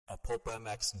Pulp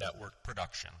MX Network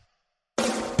production.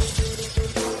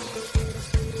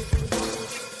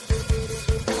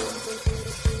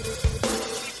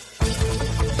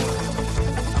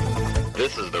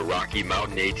 This is the Rocky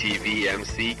Mountain ATV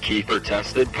MC Kiefer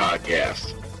Tested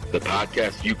podcast. The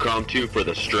podcast you come to for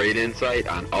the straight insight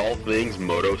on all things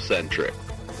moto-centric.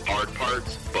 Hard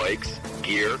parts, bikes,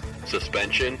 gear,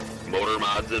 suspension, motor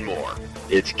mods, and more.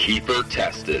 It's Kiefer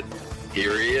Tested.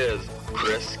 Here he is,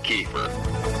 Chris Kiefer.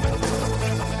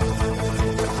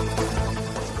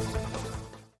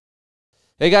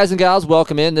 Hey guys and gals,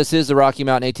 welcome in. This is the Rocky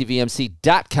Mountain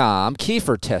ATVMC.com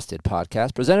Kiefer Tested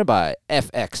podcast presented by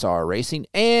FXR Racing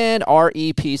and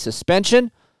REP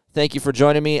Suspension. Thank you for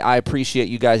joining me. I appreciate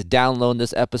you guys downloading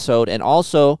this episode and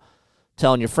also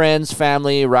telling your friends,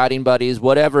 family, riding buddies,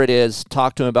 whatever it is,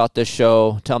 talk to them about this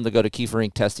show. Tell them to go to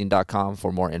KieferInkTesting.com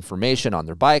for more information on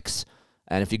their bikes.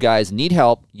 And if you guys need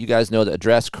help, you guys know the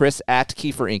address,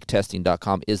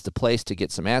 Chris@KieferInkTesting.com is the place to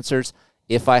get some answers.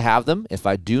 If I have them, if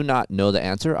I do not know the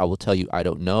answer, I will tell you I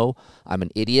don't know. I'm an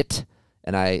idiot,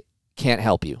 and I can't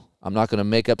help you. I'm not going to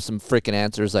make up some freaking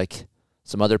answers like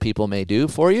some other people may do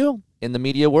for you in the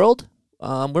media world.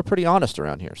 We're pretty honest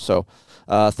around here. So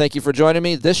thank you for joining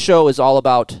me. This show is all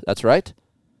about, that's right,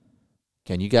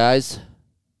 can you guys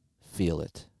feel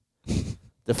it?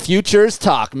 The futures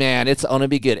talk, man. It's going to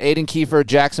be good. Aiden Kiefer,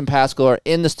 Jackson Pascal are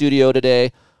in the studio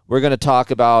today. We're going to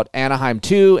talk about Anaheim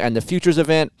 2 and the futures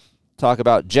event. Talk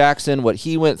about Jackson, what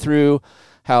he went through,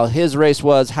 how his race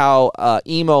was, how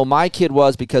emo my kid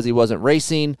was because he wasn't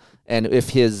racing, and if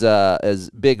his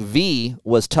big V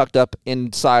was tucked up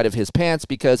inside of his pants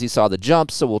because he saw the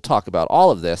jumps. So we'll talk about all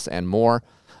of this and more.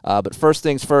 But first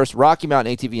things first,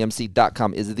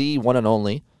 RockyMountainATVMC.com is the one and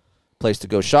only place to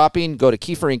go shopping. Go to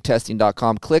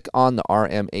KieferInkTesting.com, click on the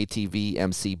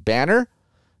RMATVMC banner,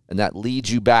 and that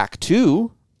leads you back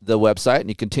to the website, and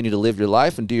you continue to live your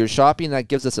life and do your shopping. That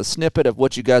gives us a snippet of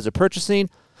what you guys are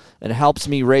purchasing and helps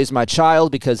me raise my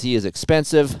child because he is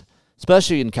expensive,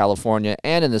 especially in California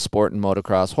and in the sport and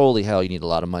motocross. Holy hell, you need a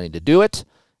lot of money to do it.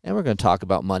 And we're going to talk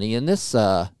about money in this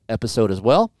episode as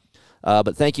well.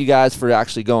 But thank you guys for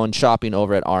actually going shopping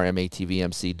over at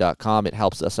RMATVMC.com. It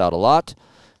helps us out a lot.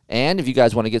 And if you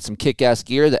guys want to get some kick-ass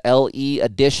gear, the LE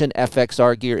Edition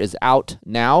FXR gear is out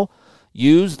now.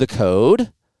 Use the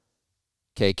code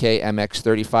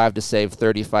KKMX35 to save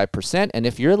 35%. And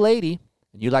if you're a lady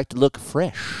and you like to look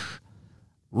fresh,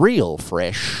 real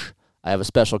fresh, I have a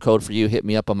special code for you. Hit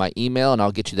me up on my email and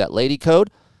I'll get you that lady code.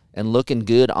 And looking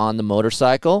good on the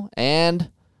motorcycle.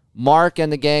 And Mark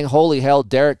and the gang, holy hell,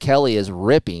 Derek Kelly is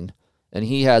ripping. And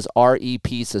he has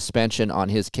REP suspension on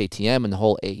his KTM and the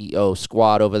whole AEO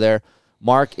squad over there.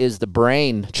 Mark is the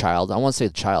brain child. I want to say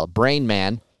the child. Brain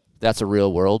man. That's a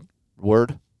real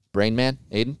word. Brain man,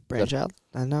 Aiden? Brainchild?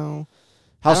 I know.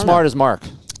 How smart is Mark?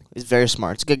 He's very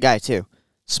smart. He's a good guy, too.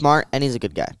 Smart, and he's a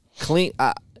good guy. Clean.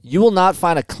 You will not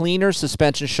find a cleaner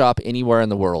suspension shop anywhere in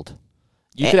the world.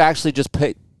 You could actually just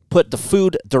put the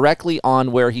food directly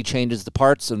on where he changes the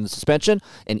parts and the suspension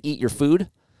and eat your food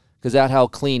because that's how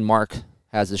clean Mark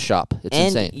has his shop. It's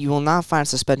insane. And you will not find a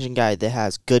suspension guy that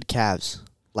has good calves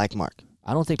like Mark.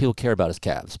 I don't think people care about his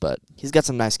calves, but he's got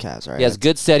some nice calves, right? He has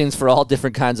good settings for all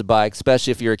different kinds of bikes,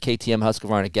 especially if you're a KTM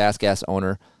Husqvarna and a gas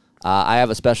owner. I have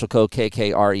a special code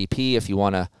KKREP if you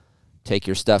want to take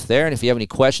your stuff there. And if you have any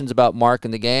questions about Mark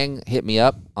and the gang, hit me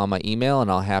up on my email,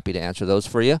 and I'll be happy to answer those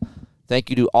for you.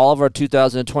 Thank you to all of our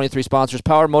 2023 sponsors,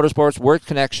 Power Motorsports, Work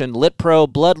Connection, Lit Pro,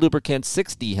 Blood Lubricants,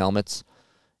 6D Helmets,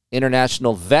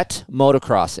 International Vet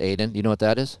Motocross, Aiden. You know what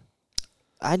that is?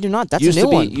 I do not. That's a new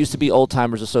one. Used to be Old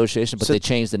Timers Association, but they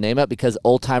changed the name up because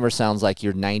Old Timer sounds like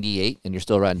you're 98 and you're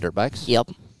still riding dirt bikes. Yep.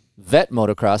 Vet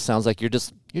Motocross sounds like you're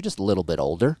just a little bit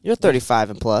older. You're 35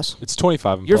 and plus. It's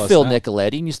 25 and you're plus. You're Phil now.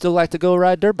 Nicoletti and you still like to go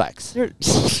ride dirt bikes.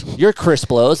 You're Chris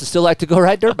Blows and still like to go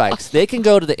ride dirt bikes. They can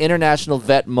go to the International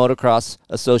Vet Motocross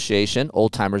Association,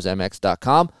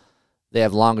 oldtimersmx.com. They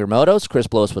have longer motos. Chris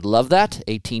Blows would love that.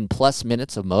 18 plus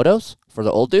minutes of motos for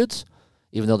the old dudes.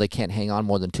 Even though they can't hang on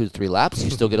more than 2 to 3 laps, you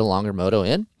still get a longer moto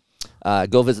in.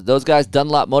 Go visit those guys,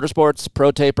 Dunlop Motorsports,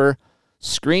 Pro Taper,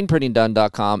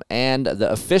 ScreenPrintingDone.com, and the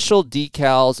official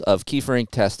decals of Kiefer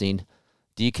Ink Testing,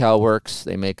 Decal Works.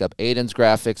 They make up Aiden's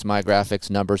graphics, my graphics,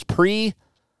 numbers. Aiden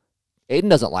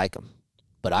doesn't like them,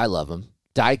 but I love them.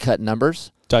 Die-cut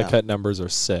numbers. Die-cut numbers are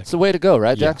sick. It's the way to go,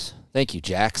 right, Yeah. Jax? Thank you,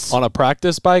 Jax. On a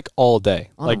practice bike, all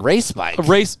day. On a race bike. A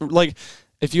race, like,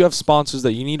 if you have sponsors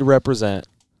that you need to represent,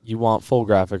 you want full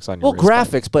graphics on your race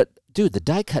graphics, bike. but, dude, the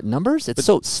die-cut numbers, it's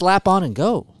so slap on and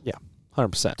go. Yeah,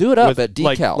 100%. Do it up With, at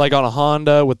decal. like on a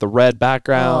Honda with the red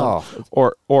background,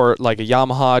 or like a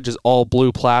Yamaha, just all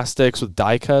blue plastics with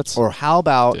die cuts. Or how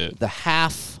about Dude. the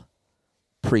half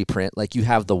preprint? Like you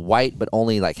have the white, but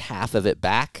only like half of it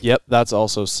back Yep, that's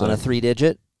also sick. on a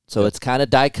 3-digit. So it's kind of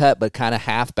die cut, but kind of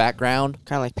half background.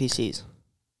 Kind of like PCs.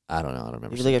 I don't know. I don't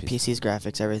remember. If you look at PC's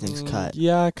graphics, everything's cut.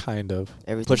 Yeah, kind of.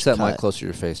 Everything's Push that cut. mic closer to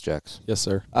your face, Jax. Yes,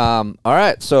 sir. All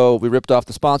right, so we ripped off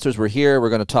the sponsors. We're here. We're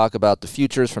going to talk about the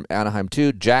futures from Anaheim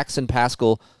 2. Jackson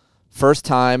Pascal, first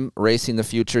time racing the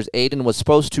futures. Aiden was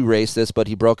supposed to race this, but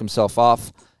he broke himself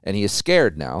off, and he is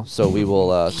scared now. So we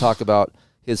will talk about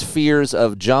his fears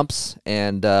of jumps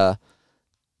and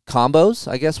combos,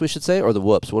 I guess we should say, or the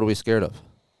whoops. What are we scared of?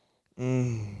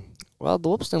 Well, the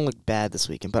whoops didn't look bad this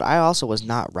weekend, but I also was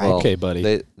not riding. Well, Okay,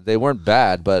 buddy. They weren't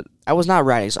bad, but I was not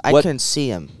riding, so I What- couldn't see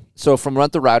him. so from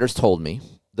what the riders told me,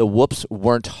 the whoops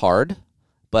weren't hard,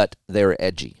 but they were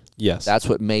edgy. Yes. That's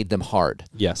what made them hard.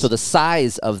 Yes. So the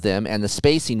size of them and the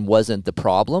spacing wasn't the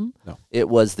problem. No. It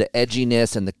was the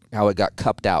edginess and how it got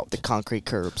cupped out. The concrete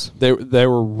curbs. They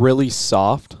were really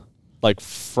soft. Like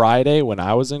Friday when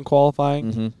I was in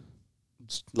qualifying, Mm-hmm.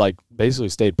 like basically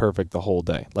stayed perfect the whole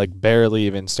day. Like barely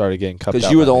even started getting cupped out.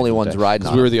 Because you were by the end only of ones day. riding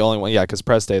 'Cause on we were it. the only one. Yeah, because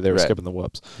press day they were Right. skipping the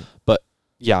whoops. But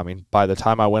yeah, I mean, by the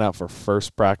time I went out for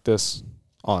first practice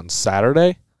on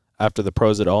Saturday, after the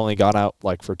pros had only gone out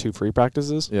like for 2 free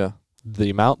practices, Yeah. the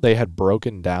amount they had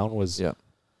broken down was Yeah.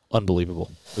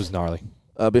 unbelievable. It was gnarly.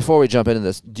 Before we jump into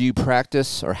this, do you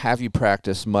practice or have you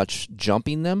practiced much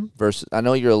jumping them versus? I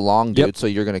know you're a long dude, Yep. so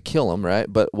you're going to kill them,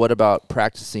 right? But what about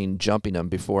practicing jumping them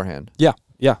beforehand? Yeah.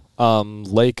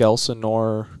 Lake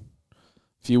Elsinore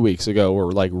a few weeks ago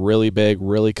were like really big,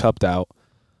 really cupped out.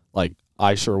 Like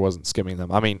I sure wasn't skimming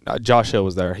them. I mean, Josh Hill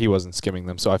was there. He wasn't skimming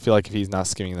them. So I feel like if he's not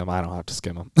skimming them, I don't have to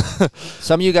skim them.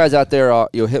 Some of you guys out there,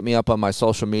 you'll hit me up on my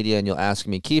social media and you'll ask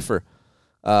me, Kiefer,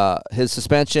 his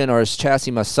suspension or his chassis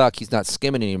must suck. He's not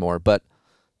skimming anymore. But,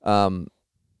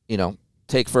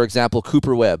 take, for example,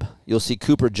 Cooper Webb. You'll see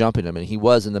Cooper jumping him, and he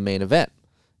was in the main event.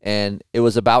 And it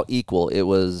was about equal. It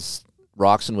was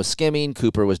Roxon was skimming,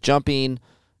 Cooper was jumping,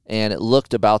 and it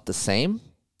looked about the same.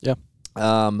 Yeah.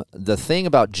 The thing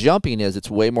about jumping is it's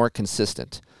way more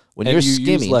consistent. When And you're you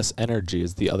skimming, use less energy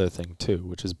is the other thing too,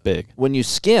 which is big. when you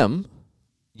skim,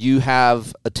 you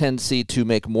have a tendency to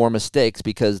make more mistakes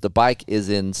because the bike is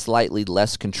in slightly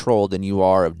less control than you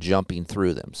are of jumping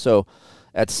through them. So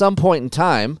at some point in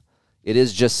time, it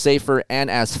is just safer and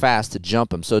as fast to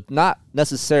jump them. So it not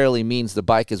necessarily means the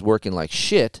bike is working like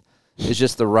shit. It's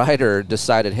just the rider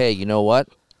decided, hey, you know what?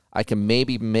 I can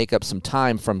maybe make up some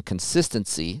time from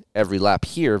consistency every lap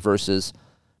here versus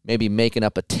maybe making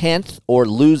up a tenth or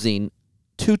losing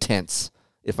 0.2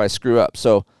 if I screw up.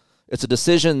 So it's a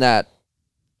decision that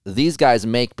these guys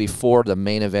make before the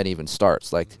main event even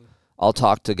starts. Like, I'll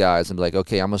talk to guys and be like,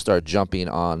 okay, I'm going to start jumping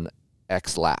on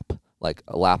X lap, like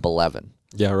lap 11.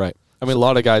 Yeah, right. I mean, a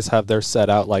lot of guys have their set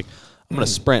out like, I'm going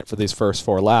to sprint for these first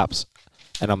 4 laps,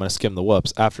 and I'm going to skim the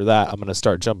whoops. After that, I'm going to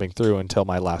start jumping through until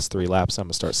my last 3 laps. I'm going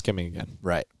to start skimming again.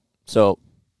 Right. So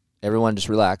everyone just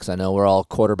relax. I know we're all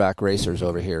quarterback racers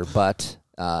over here, but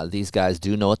these guys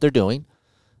do know what they're doing.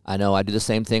 I know I do the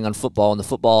same thing on football. When the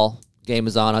football game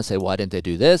is on, I say, why didn't they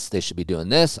do this? They should be doing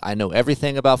this. I know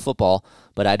everything about football,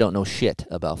 but I don't know shit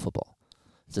about football.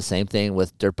 It's the same thing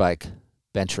with dirt bike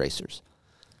bench racers.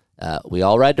 We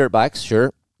all ride dirt bikes,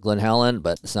 sure, Glen Helen,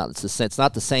 but it's not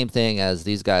the same thing as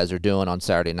these guys are doing on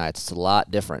Saturday nights. It's a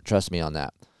lot different. Trust me on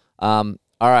that. All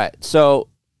right, so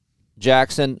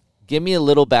Jackson, give me a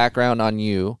little background on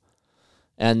you,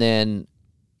 and then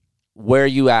where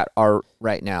you are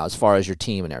right now as far as your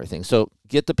team and everything. So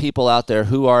get the people out there.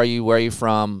 Who are you? Where are you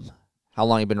from? How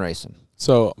long you been racing?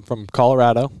 So I'm from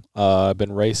Colorado. I've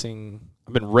been racing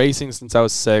since I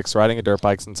was 6, riding a dirt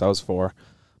bike since I was 4.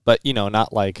 But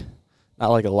not like a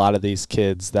lot of these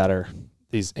kids that are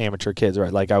these amateur kids,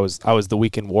 right? Like I was the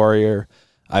weekend warrior.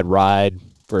 I'd ride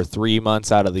for 3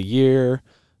 months out of the year,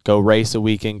 go race a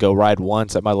weekend, go ride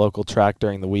once at my local track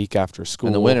during the week after school.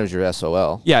 In the winter's your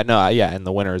SOL. Yeah, no, yeah. In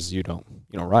the winters you don't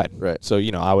ride. Right. So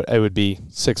it would be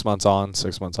 6 months on,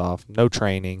 6 months off, no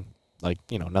training, like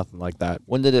nothing like that.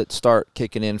 When did it start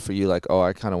kicking in for you? Like, oh,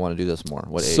 I kind of want to do this more.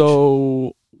 What age?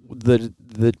 So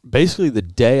basically the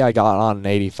day I got on an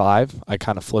 85, I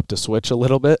kind of flipped a switch a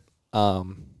little bit,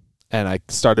 and I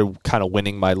started kind of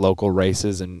winning my local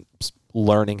races and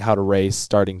learning how to race,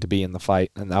 starting to be in the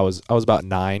fight. And I was about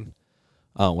 9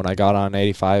 when I got on an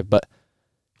 85. But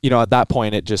at that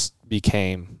point it just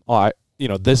became,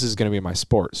 this is going to be my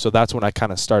sport. So that's when I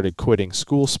kind of started quitting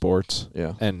school sports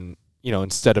Yeah. and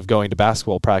instead of going to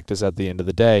basketball practice at the end of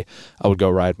the day, I would go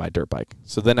ride my dirt bike.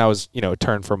 So then I was, it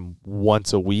turned from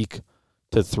once a week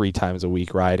to 3 times a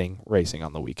week racing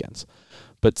on the weekends.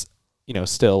 But,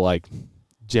 still like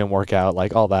gym workout,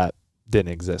 like all that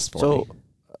didn't exist for me.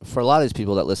 For a lot of these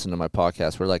people that listen to my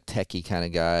podcast, we're like techie kind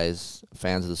of guys,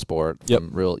 fans of the sport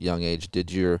from real young age.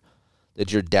 Did your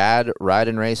dad ride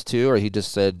and race too, or he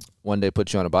just said one day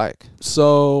put you on a bike?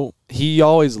 So he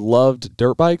always loved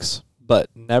dirt bikes, but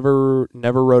never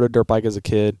rode a dirt bike as a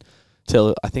kid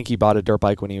till I think he bought a dirt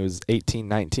bike when he was 18,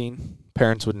 19.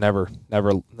 Parents would never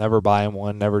buy him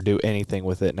one, never do anything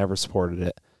with it, never supported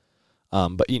it.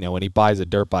 But when he buys a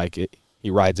dirt bike, he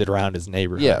rides it around his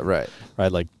neighborhood. Yeah, right.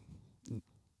 Right, like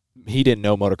he didn't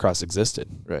know motocross existed.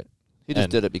 Right. He just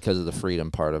did it because of the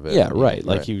freedom part of it. Yeah, right.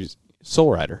 Like he was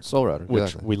Soul Rider. Soul Rider, which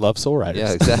exactly. we love Soul Riders.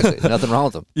 Yeah, exactly. Nothing wrong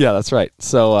with them. Yeah, that's right.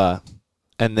 So,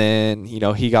 and then,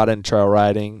 he got into trail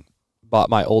riding, bought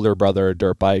my older brother a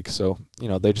dirt bike. So,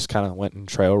 they just kind of went and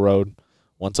trail rode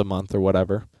once a month or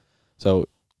whatever. So,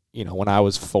 when I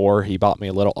was 4, he bought me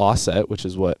a little offset, which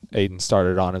is what Aiden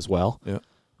started on as well. Yeah.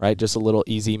 Right? Just a little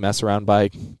easy mess around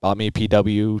bike. Bought me a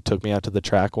PW, took me out to the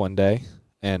track one day,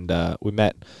 and we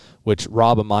met, which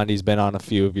Rob Amondi's been on a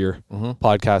few of your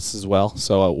podcasts as well.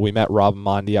 So we met Rob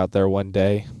Amondi out there one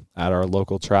day at our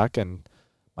local track, and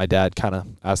my dad kind of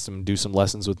asked him to do some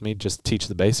lessons with me, just teach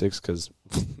the basics because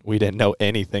we didn't know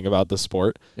anything about the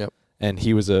sport. Yep. And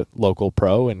he was a local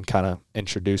pro and kind of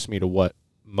introduced me to what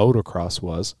motocross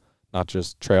was, not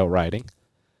just trail riding.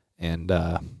 And,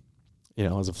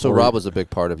 as a So Rob was a big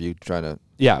part of you trying to...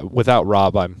 Yeah, without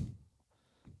Rob, I'm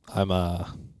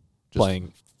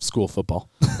playing school football.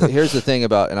 Here's the thing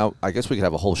about, and I guess we could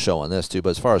have a whole show on this too, but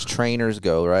as far as trainers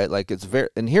go, right, like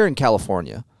and here in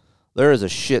California, there is a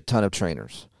shit ton of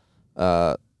trainers.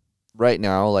 Right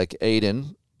now, like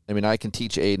Aiden, I can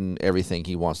teach Aiden everything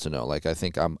he wants to know. Like, I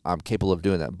think I'm capable of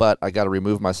doing that, but I got to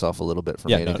remove myself a little bit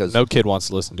from Aiden because no kid wants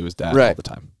to listen to his dad all the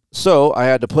time. So I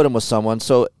had to put him with someone.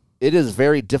 So it is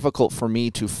very difficult for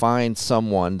me to find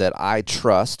someone that I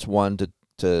trust, one,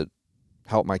 to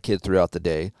help my kid throughout the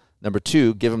day. Number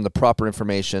 2, give him the proper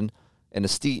information, and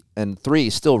 3,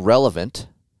 still relevant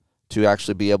to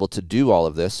actually be able to do all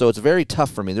of this. So it's very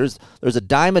tough for me. There's a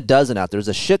dime a dozen out there. There's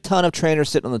a shit ton of trainers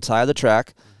sitting on the side of the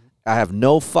track. I have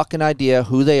no fucking idea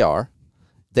who they are.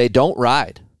 They don't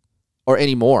ride or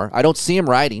anymore. I don't see them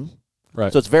riding.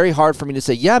 Right. So it's very hard for me to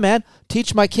say, yeah, man,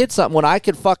 teach my kids something when I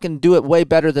could fucking do it way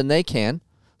better than they can.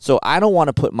 So I don't want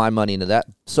to put my money into that.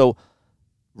 So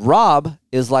Rob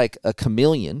is like a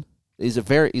chameleon. He's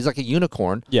like a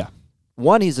unicorn. Yeah.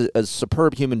 One, he's a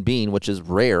superb human being, which is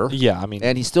rare. Yeah,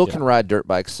 and he still can ride dirt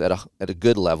bikes at a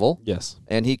good level. Yes.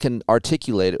 And he can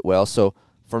articulate it well. So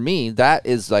for me, that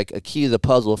is like a key to the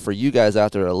puzzle for you guys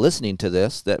out there that are listening to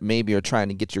this that maybe are trying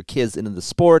to get your kids into the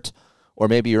sport, or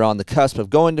maybe you're on the cusp of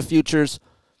going to futures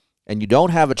and you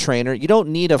don't have a trainer. You don't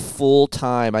need a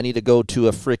full-time, I need to go to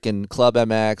a freaking Club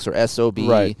MX or SOB.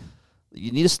 Right.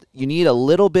 You need a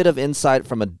little bit of insight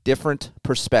from a different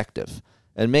perspective,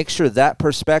 and make sure that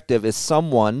perspective is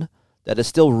someone that is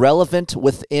still relevant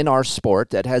within our sport,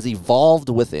 that has evolved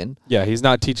within. Yeah, he's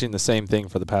not teaching the same thing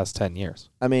for the past 10 years.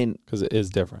 Because it is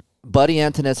different. Buddy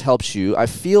Antonez helps you. I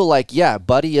feel like,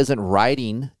 Buddy isn't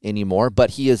riding anymore,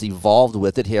 but he has evolved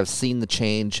with it. He has seen the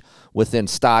change within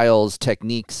styles,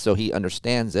 techniques, so he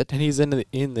understands it. And he's in the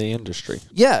industry.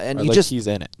 Yeah, and he's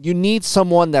in it. You need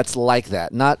someone that's like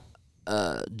that, not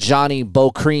Johnny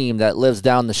Bo Cream that lives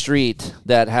down the street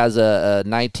that has a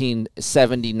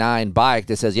 1979 bike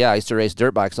that says, I used to race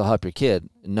dirt bikes, I'll help your kid.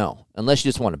 No, unless you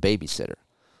just want a babysitter. Right.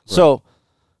 So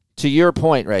to your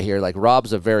point right here, like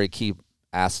Rob's a very key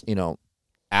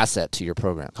asset to your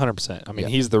program. 100%.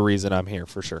 He's the reason I'm here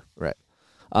for sure. Right.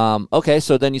 Okay,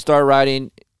 so then you start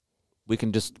riding. We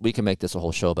can make this a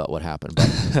whole show about what happened.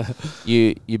 But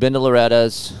you've been to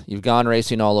Loretta's. You've gone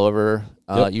racing all over.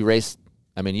 You raced.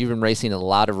 You've been racing a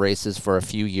lot of races for a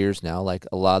few years now, like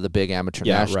a lot of the big amateur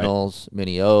nationals,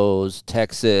 Mini O's,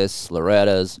 Texas,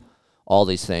 Loretta's, all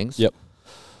these things. Yep.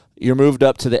 You're moved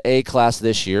up to the A class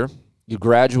this year. You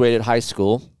graduated high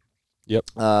school.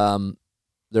 Yep.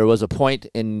 There was a point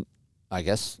in, I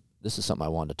guess this is something I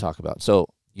wanted to talk about. So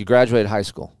you graduated high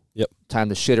school. Yep. Time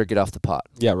to shit or get off the pot.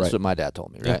 Yeah, right. That's what my dad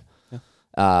told me, right?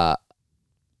 Yeah.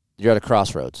 You're at a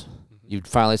crossroads. You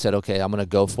finally said, okay, I'm going to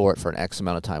go for it for an X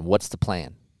amount of time. What's the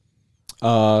plan?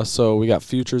 So we got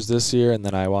futures this year, and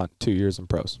then I want 2 years in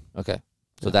pros. Okay.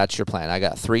 So that's your plan. I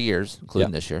got 3 years,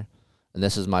 including this year. And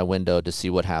this is my window to see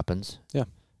what happens. Yeah.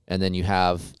 And then you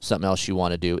have something else you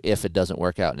want to do if it doesn't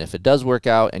work out. And if it does work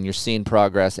out and you're seeing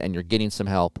progress and you're getting some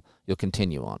help, you'll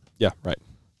continue on. Yeah, right.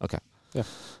 Okay. Yeah.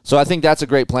 So I think that's a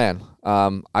great plan.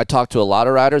 I talked to a lot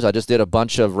of riders. I just did a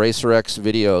bunch of RacerX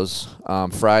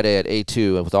videos Friday at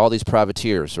A2 with all these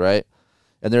privateers, right?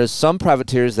 And there's some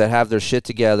privateers that have their shit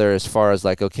together as far as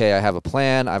like, okay, I have a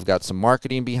plan. I've got some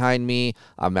marketing behind me.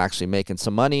 I'm actually making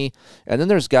some money. And then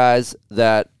there's guys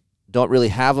that don't really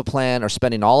have a plan or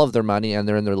spending all of their money and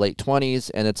they're in their late 20s.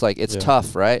 And it's like, it's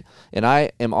tough, right? And I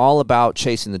am all about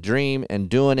chasing the dream and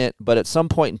doing it. But at some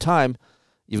point in time,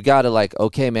 you've got to like,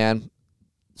 okay, man,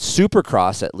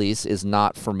 Supercross at least is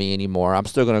not for me anymore. I'm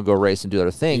still going to go race and do other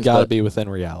things. You got to be within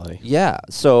reality. Yeah.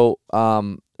 So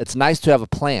it's nice to have a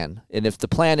plan. And if the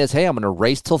plan is, hey, I'm going to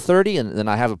race till 30 and then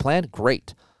I have a plan,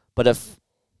 great. But if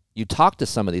you talk to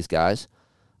some of these guys,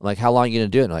 I'm like, how long are you going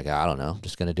to do it? And they're like, I don't know. I'm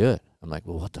just going to do it. I'm like,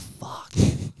 well, what the fuck?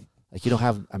 Like, you don't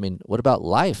have, I mean, what about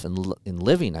life and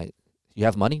living? You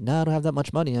have money? No, I don't have that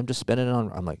much money. I'm just spending it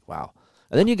on, I'm like, wow.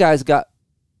 And then you guys got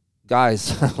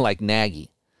guys like Nagy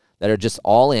that are just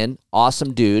all in,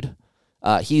 awesome dude.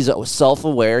 He's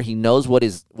self-aware. He knows what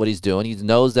he's doing. He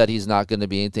knows that he's not going to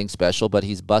be anything special, but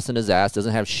he's busting his ass,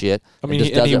 doesn't have shit. I mean,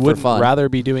 just does he it for wouldn't fun. rather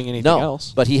be doing anything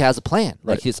else. But he has a plan.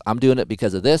 Right. Like I'm doing it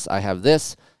because of this. I have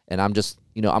this, and I'm just,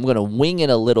 I'm going to wing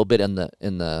it a little bit in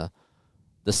the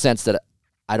sense that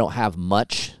I don't have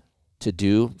much to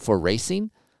do for racing,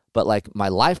 but like my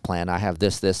life plan, I have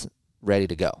this ready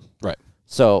to go. Right.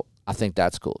 So I think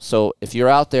that's cool. So if you're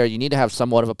out there, you need to have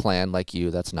somewhat of a plan like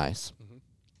you. That's nice. Mm-hmm.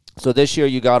 So this year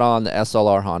you got on the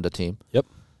SLR Honda team. Yep.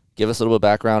 Give us a little bit of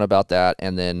background about that,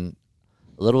 and then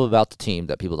a little bit about the team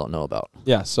that people don't know about.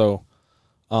 Yeah, so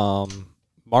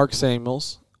Mark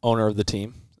Samuels, owner of the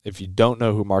team. If you don't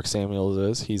know who Mark Samuels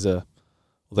is, he's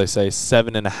they say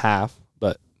 7.5,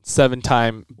 but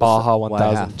 7-time Baja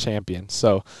 1000 champion.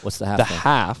 So what's the half? The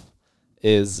half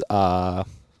is, I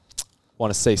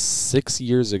want to say 6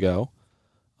 years ago,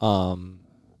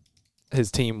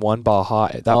 his team won Baja.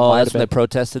 That that's when they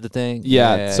protested the thing?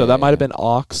 Yeah, so that might have been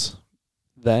Ox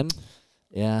then.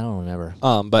 Yeah, I don't remember.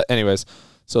 But anyways,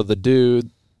 so the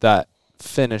dude that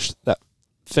finished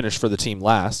for the team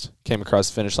last came across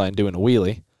the finish line doing a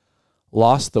wheelie,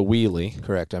 lost the wheelie.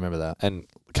 Correct, I remember that. And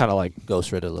kind of like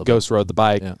ghost rode the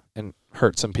bike yeah. and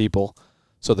hurt some people.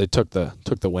 So they took the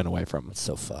win away from him. It's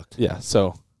so fucked. Yeah,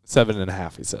 so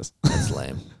 7.5, he says. That's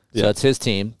lame. Yeah. So it's his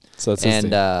team. So it's his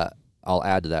team. I'll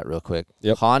add to that real quick.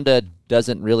 Yep. Honda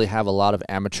doesn't really have a lot of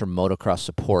amateur motocross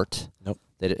support. Nope.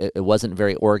 It wasn't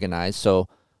very organized. So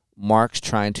Mark's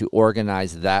trying to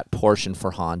organize that portion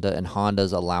for Honda, and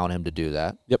Honda's allowing him to do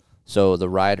that. Yep. So the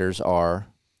riders are?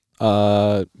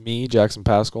 Me, Jackson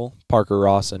Pascal, Parker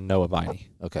Ross, and Noah Viney.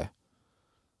 Okay.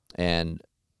 And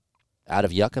out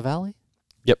of Yucca Valley?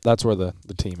 Yep, that's where the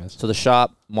team is. So the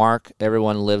shop, Mark,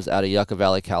 everyone lives out of Yucca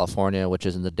Valley, California, which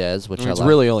is in the Des, which it's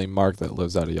really only Mark that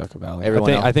lives out of Yucca Valley.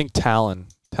 Everyone else? I think Talon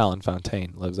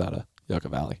Fontaine lives out of Yucca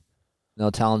Valley.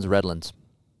 No, Talon's Redlands.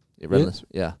 Redlands,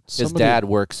 yeah. His dad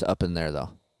works up in there,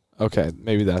 though. Okay,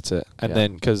 maybe that's it. And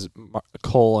then because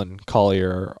Cole and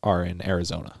Collier are in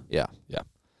Arizona. Yeah.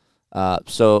 Yeah.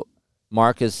 So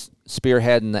Mark is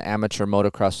spearheading the amateur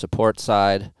motocross support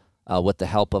side with the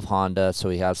help of Honda. So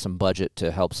he has some budget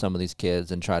to help some of these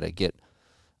kids and try to get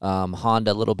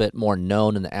Honda a little bit more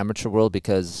known in the amateur world,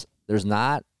 because there's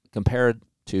not, compared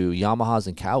to Yamahas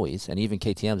and Kawis and even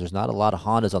KTMs, there's not a lot of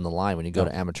Hondas on the line when you go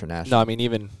to amateur national. No, I mean,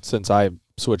 even since I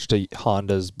switched to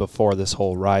Hondas before this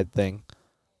whole ride thing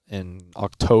in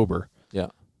October. Yeah.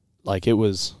 Like I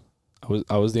was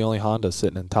the only Honda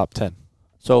sitting in top 10.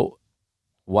 So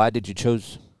why did you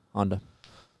choose Honda?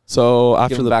 So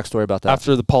Give the backstory about that.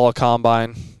 After the Paula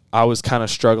Combine, I was kind of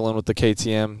struggling with the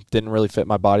KTM. Didn't really fit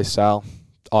my body style.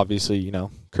 Obviously,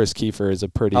 Chris Kiefer is a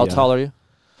pretty. How tall are you?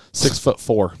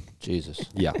 6'4". Jesus.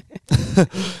 Yeah.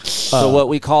 So what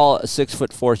we call a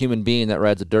 6'4" human being that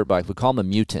rides a dirt bike, we call him a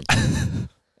mutant.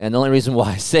 And the only reason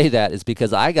why I say that is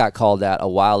because I got called that a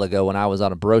while ago when I was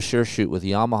on a brochure shoot with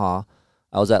Yamaha.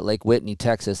 I was at Lake Whitney,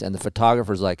 Texas, and the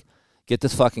photographer's like, get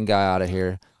this fucking guy out of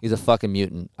here. He's a fucking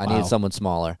mutant. I need someone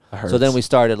smaller. So then we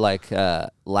started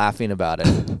laughing about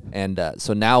it. And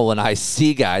so now when I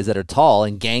see guys that are tall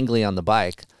and gangly on the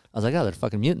bike, I was like, oh, they're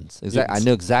fucking mutants. I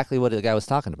knew exactly what the guy was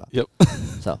talking about. Yep.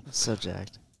 So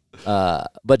jacked.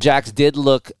 But Jax did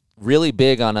look really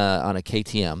big on a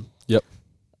KTM. Yep.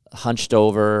 Hunched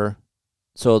over.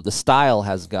 So the style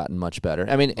has gotten much better.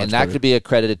 I mean, and that could be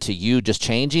accredited to you just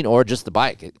changing or just the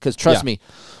bike. Because trust me.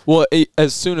 Well,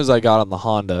 as soon as I got on the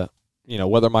Honda,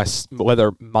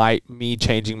 whether me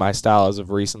changing my style as of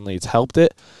recently, it's helped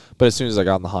it. But as soon as I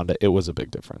got on the Honda, it was a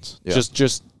big difference. Yeah.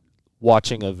 Just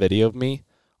watching a video of me,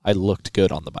 I looked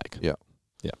good on the bike. Yeah.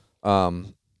 Yeah.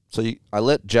 So I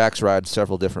let Jax ride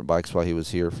several different bikes while he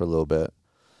was here for a little bit.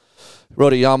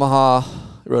 Rode a Yamaha,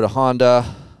 rode a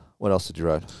Honda. What else did you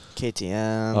ride?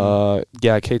 KTM.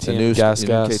 Yeah, KTM gas.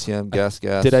 KTM gas.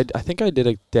 I think I did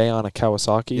a day on a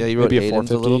Kawasaki. Yeah, you rode maybe a Aiden's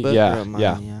 450. a little bit? Yeah, Real mine,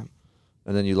 yeah.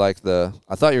 And then you like I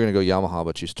thought you were going to go Yamaha,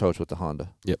 but you chose with the Honda.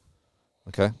 Yep.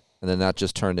 Okay. And then that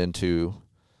just turned into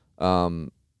the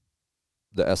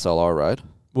SLR ride.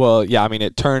 Well, yeah, I mean,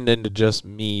 it turned into just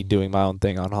me doing my own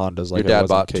thing on Hondas. Like Your dad it wasn't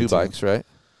bought 2 KTM. bikes, right?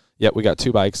 Yep, we got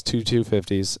 2 bikes, two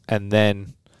 250s, and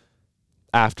then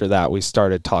after that, we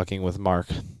started talking with Mark.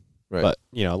 Right. But,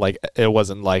 like, it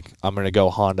wasn't like I'm going to go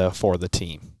Honda for the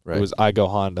team. Right. It was I go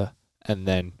Honda, and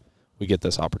then we get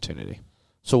this opportunity.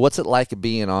 So what's it like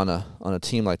being on a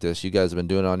team like this? You guys have been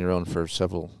doing it on your own for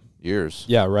several years.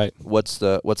 Yeah, right. What's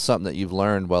something that you've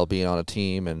learned while being on a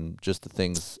team and just the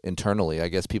things internally? I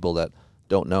guess people that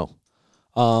don't know.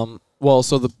 Well,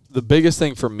 so the biggest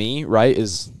thing for me, right,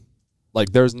 is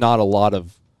like there's not a lot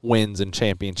of wins and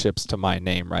championships to my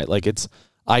name, right? Like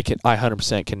I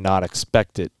 100% cannot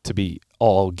expect it to be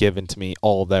all given to me,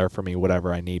 all there for me,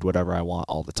 whatever I need, whatever I want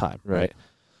all the time, right?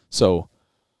 So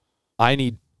I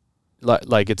need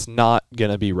like it's not going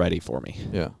to be ready for me.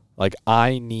 Yeah. Like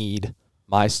I need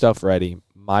my stuff ready.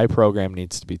 My program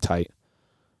needs to be tight,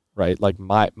 right? Like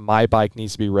my bike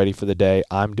needs to be ready for the day.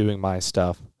 I'm doing my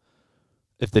stuff.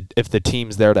 If the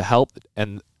team's there to help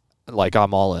and like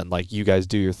I'm all in, like you guys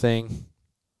do your thing.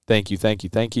 Thank you.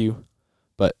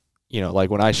 But like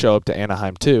when I show up to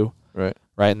Anaheim too, right,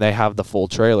 and they have the full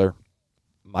trailer,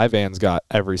 my van's got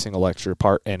every single extra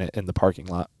part in it in the parking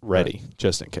lot ready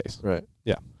just in case. Right.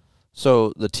 Yeah.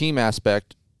 So the team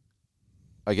aspect,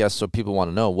 I guess, so people want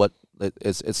to know what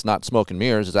it's not smoke and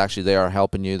mirrors. It's actually they are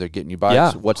helping you. They're getting you bikes.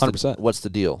 Yeah, What's 100%. What's the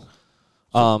deal?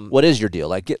 So what is your deal?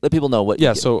 Like, let people know what. Yeah.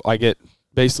 You get. So I get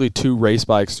basically 2 race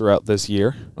bikes throughout this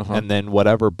year, Uh-huh. and then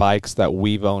whatever bikes that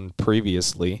we've owned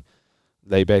previously,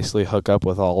 they basically hook up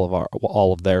with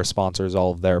all of their sponsors,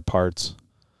 all of their parts.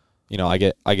 I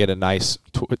get a nice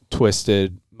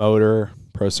twisted motor,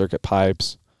 Pro Circuit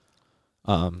pipes.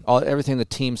 Everything the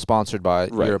team sponsored by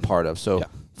you're a part of. So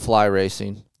Fly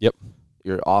Racing. Yep.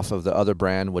 You're off of the other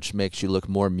brand, which makes you look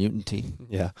more mutanty.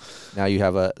 Yeah. Now you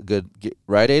have a good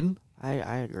right, Aiden. I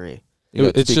agree. You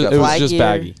It gotta was speak just up.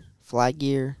 baggy. Fly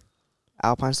gear,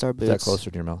 Alpine Star Is boots. that closer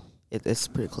to your mouth? It's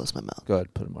pretty close to my mouth. Go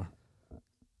ahead, put it more.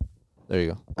 There you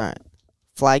go. All right.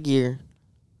 Fly gear,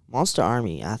 Monster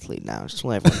Army athlete now. Just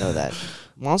want everyone to know that.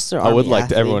 Monster Army I would like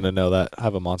athlete. everyone to know that. I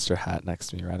have a Monster hat next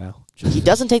to me right now. He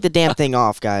doesn't take the damn thing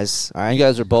off, guys. All right. You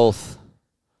guys are both.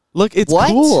 Look, it's What?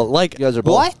 cool. Like, You guys are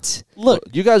both. What? look,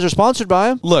 You guys are sponsored by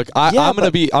him. look. I'm Yeah,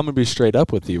 gonna be straight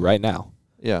up with you right now.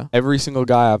 Yeah. Every single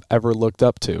guy I've ever looked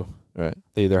up to, Right.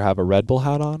 they either have a Red Bull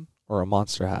hat on or a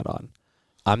Monster hat on.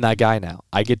 I'm that guy now.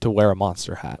 I get to wear a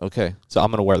Monster hat, Okay. so I'm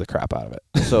gonna wear the crap out of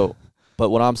it. So, but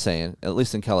what I'm saying, at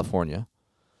least in California,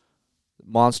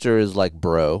 Monster is like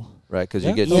bro, right? Because you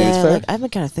Yeah. get No, dudes. it's Yeah, fair. like, I've been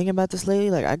kind of thinking about this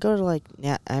lately. Like, I go to like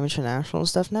amateur national and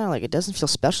stuff now. Like, it doesn't feel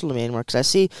special to me anymore because I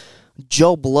see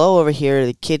Joe Blow over here.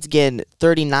 The kid's getting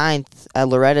 39th at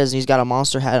Loretta's and he's got a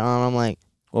Monster hat on. I'm like,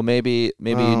 Well, maybe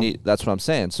you need. That's what I'm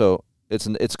saying. So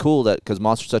it's cool that because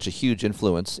Monster's such a huge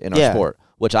influence in our Yeah. sport,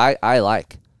 which I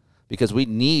like, because we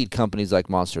need companies like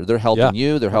Monster. They're helping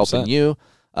Yeah, you. They're helping 100%. you.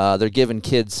 They're giving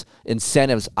kids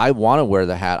incentives. I want to wear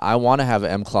the hat. I want to have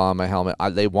an M Claw on my helmet.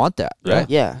 They want that, right?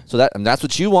 yeah. So that's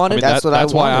what you wanted. That's what I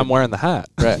that's why wanted. I'm wearing the hat.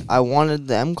 right. I wanted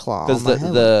the M Claw. Because on my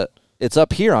helmet. it's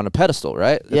up here on a pedestal,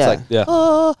 right? It's Yeah. like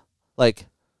Yeah. like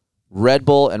Red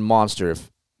Bull and Monster. If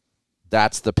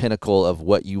that's the pinnacle of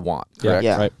what you want, correct?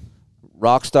 Yeah. Right.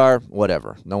 Rockstar,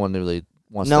 whatever. No one really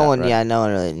wants that. no one, right? yeah, no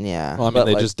one really, yeah. Well, I mean, But,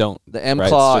 they like, just don't. The M Right,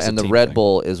 it's Claw just a and the team Red thing.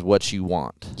 Bull is what you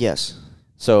want. Yes.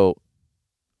 So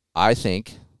I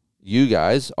think you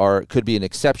guys could be an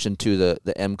exception to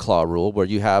the M Claw rule, where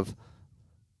you have. I'm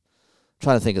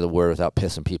trying to think of the word without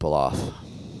pissing people off.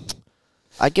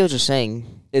 I get what you're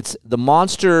saying. It's the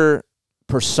Monster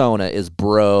persona is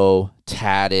bro,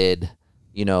 tatted,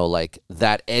 like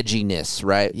that edginess,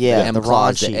 right? Yeah, the M the Claw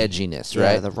is the raunchy. edginess, Yeah,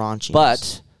 right? the raunchiness.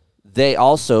 But they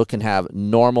also can have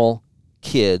normal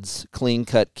kids,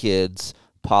 clean-cut kids,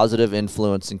 positive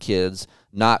influence in kids,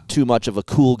 not too much of a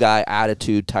cool guy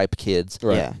attitude type kids.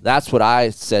 Right. Yeah. That's what I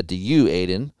said to you,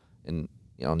 Aiden, and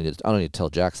I don't need to tell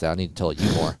Jax that. I need to tell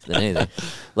you more than anything.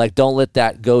 Like, don't let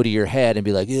that go to your head and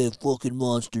be like, "Yeah, fucking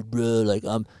Monster, bro." Like,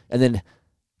 and then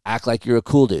act like you're a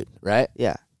cool dude, right?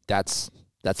 Yeah. That's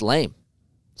lame.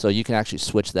 So you can actually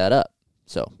switch that up.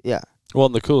 So Yeah. Well,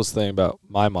 and the coolest thing about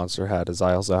my Monster hat is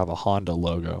I also have a Honda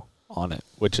logo on it,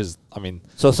 which is, I mean,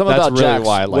 something that's about really Jax.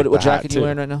 why I like what the jacket hat, are you too.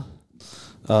 wearing right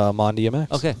now? Mon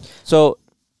DMX. Okay. So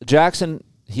Jackson,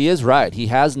 He is right. He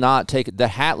has not taken the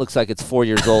hat. Looks like it's 4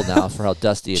 years old now for how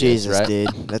dusty it Jesus, is. Right,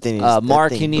 dude. That thing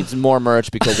Mark. He needs more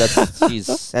merch because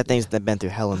that thing's been through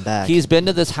hell and back. He's been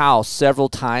to this house several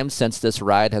times since this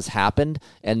ride has happened,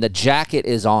 and the jacket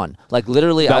is on. Like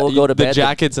literally, I will go to bed. The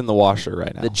jacket's in the washer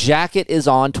right now. The jacket is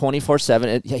on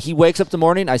 24/7. He wakes up in the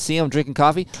morning. I see him drinking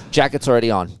coffee. Jacket's already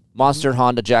on. Monster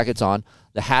Honda jacket's on.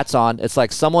 The hat's on. It's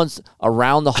like someone's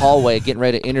around the hallway getting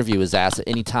ready to interview his ass at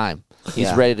any time.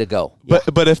 He's ready to go.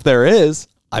 But if there is,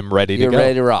 I'm ready to go. You're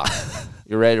ready to rock.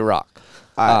 You're ready to rock.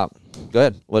 All right. Go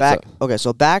ahead. What's up? Okay,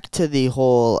 so back to the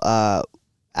whole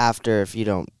after if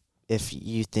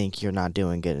you think you're not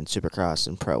doing good in Supercross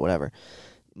and Pro, whatever.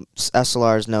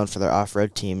 SLR is known for their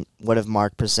off-road team. What if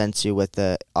Mark presents you with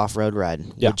the off-road ride?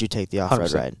 Yeah. Would you take the off-road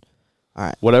 100%. ride? All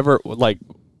right. Whatever, like,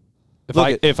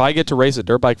 if I get to race a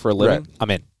dirt bike for a living, Right. I'm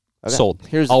in. Okay. Sold.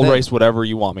 Here's the I'll thing. race whatever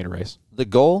you want me to race. The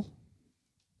goal,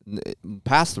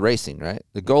 past the racing, right?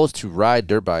 The goal is to ride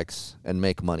dirt bikes and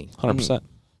make money. 100%.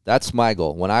 That's my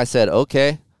goal. When I said,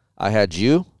 okay, I had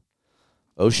you,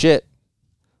 oh shit,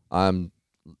 I'm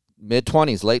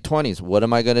mid-20s, late 20s. What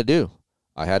am I going to do?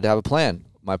 I had to have a plan.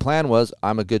 My plan was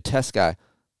I'm a good test guy.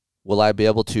 Will I be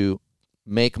able to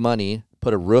make money,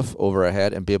 put a roof over our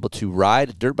head, and be able to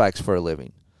ride dirt bikes for a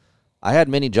living? I had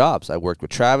many jobs. I worked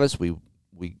with Travis. We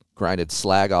grinded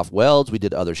slag off welds. We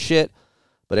did other shit.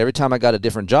 But every time I got a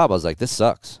different job, I was like, this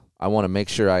sucks. I want to make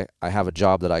sure I have a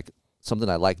job that something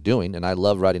I like doing, and I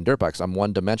love riding dirt bikes. I'm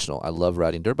one-dimensional. I love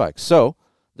riding dirt bikes. So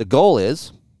the goal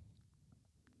is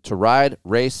to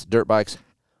race dirt bikes,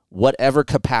 whatever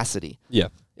capacity. Yeah.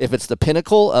 If it's the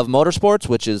pinnacle of motorsports,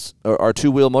 which is our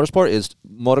two-wheel motorsport, is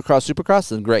motocross, supercross,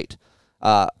 then great.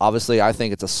 Obviously, I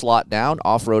think it's a slot down,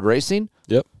 off-road racing.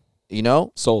 Yep.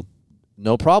 No Sold.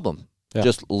 problem. Yeah.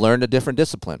 Just learn a different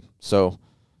discipline. So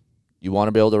you want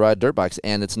to be able to ride dirt bikes,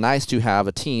 and it's nice to have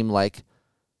a team like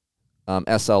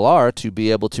SLR to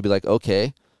be able to be like,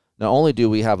 okay, not only do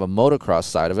we have a motocross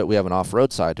side of it, we have an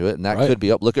off-road side to it, and that Right. could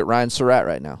be up. Look at Ryan Surratt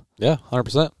right now. Yeah,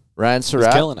 100%. Ryan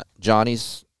Surratt, killing it.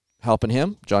 Johnny's helping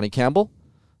him, Johnny Campbell,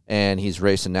 and he's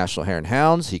racing National Hare and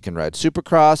Hounds. He can ride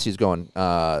Supercross. He's going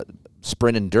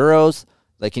sprint enduros,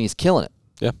 and he's killing it.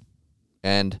 Yeah.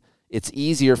 And it's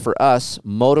easier for us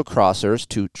motocrossers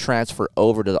to transfer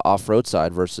over to the off-road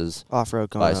side versus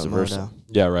Off-road going vice out versa. moto.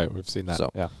 Yeah, right. We've seen that. So.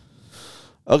 Yeah.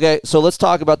 Okay, so let's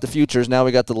talk about the futures. Now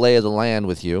we got the lay of the land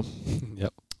with you.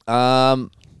 Yep.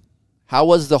 How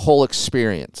was the whole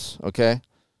experience? Okay,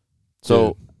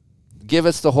 so give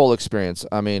us the whole experience.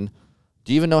 I mean,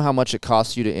 do you even know how much it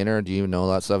costs you to enter? Do you even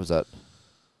know that stuff? Is that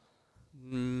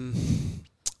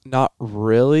Not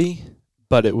really,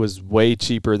 but it was way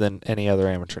cheaper than any other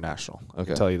amateur national. I Okay.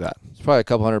 can tell you that. it's probably a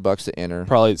couple $100 to enter?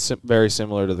 Probably very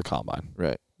similar to the combine.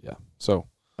 Right. Yeah. So,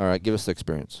 All right. Give us the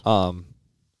experience.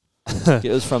 okay.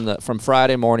 It was from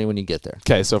Friday morning when you get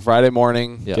there. So Friday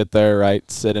morning, Yep. get there, right?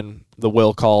 Sit in the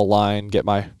will call line, get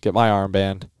my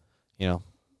armband. You know,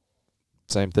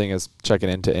 same thing as checking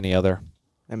into any other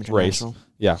Amateur race. national.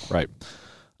 Yeah, right.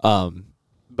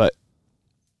 But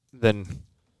then,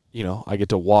 I get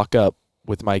to walk up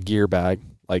with my gear bag.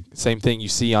 Like same thing you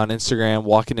see on Instagram,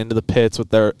 walking into the pits with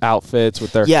their outfits,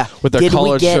 with their Yeah. with their Did we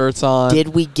collared get- shirts on. Did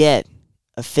we get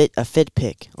a fit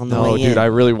pick on the No, way dude, in? I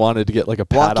really wanted to get like a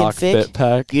Walk-in paddock fit? fit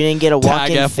pack. You didn't get a Tag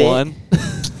walk-in fit. F1. Is You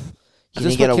this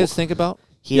didn't get what a. kids think about?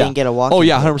 He Yeah. didn't get a walk-in. Oh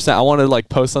yeah, fit. 100%. I wanted to like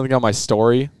post something on my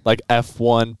story, like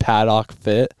F1 paddock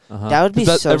fit. Uh-huh. That would be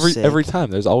That's so every sick. every time.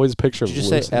 There's always a picture Did of you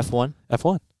say Lewis. F1?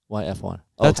 F1. Why F1?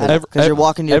 That's Okay. every, 'Cause you're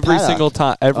walking to the every paddock. single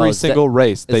time, Oh, every is that- single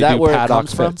race. They that do where it paddock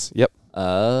comes from? fits. Yep.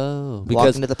 Oh, because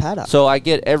Walking to the paddock. so I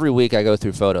get every week I go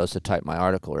through photos to type my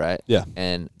article, right? Yeah.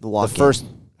 And The the walk-in. first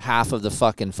half of the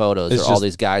fucking photos It's are all just-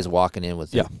 these guys walking in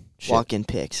with Yeah. their shit. walk-in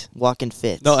picks, walk-in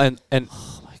fits. No, and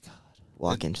Oh my god!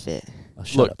 walk-in fit. Oh,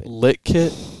 shut look, up! lit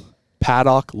kit,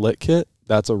 paddock lit kit.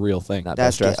 That's a real thing. Not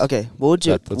That's best dressed. good. Okay. What would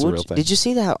you? That's a real thing. Did you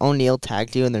see that how O'Neal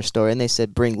tagged you in their story and they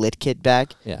said bring lit kit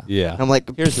back? Yeah. Yeah. And I'm like,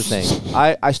 Here's the thing.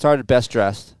 I started best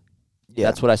dressed. Yeah.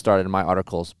 That's what I started in my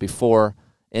articles before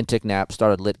Intic Nap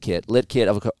started Lit Kit. Lit Kit,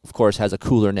 of course, has a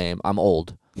cooler name. I'm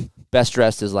old. Best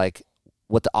dressed is like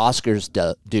what the Oscars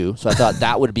do. So I thought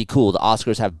that would be cool. The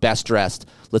Oscars have best dressed.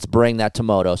 Let's bring that to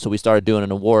moto. So we started doing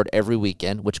an award every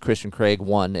weekend, which Christian Craig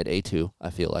won at A2, I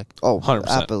feel like. oh, 100%.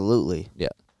 absolutely, Yeah.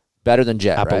 Better than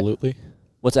Jet, right? Absolutely.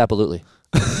 What's absolutely?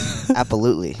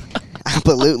 absolutely,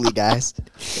 absolutely, guys.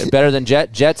 Better than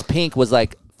Jet? Jet's pink was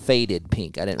like faded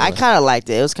pink. I didn't I really. kind of liked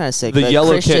it. It was kind of sick. The but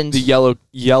yellow kit, Christian's, the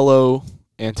yellow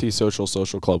anti-social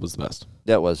social club was the best.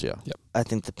 That was, yeah. I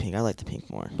think the pink. I like the pink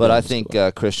more. But Yeah, I it was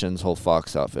think Christian's whole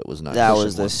Fox outfit was nice. that Christian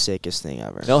was the won. sickest thing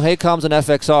ever. No hate comes an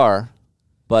FXR,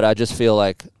 but I just feel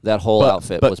like that whole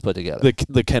outfit was put together.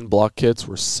 The Ken Block kits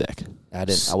were sick. I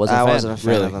wasn't a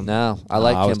fan of them. No, I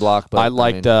like Ken Block, but I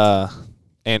liked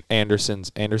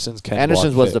Anderson's. Anderson's Ken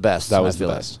Anderson's Block was fit. the best. That was I the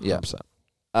feel best. like. 100%.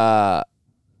 Yeah.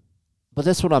 But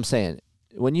that's what I'm saying.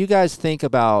 When you guys think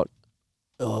about,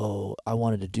 oh, I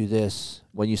wanted to do this.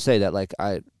 When you say that, like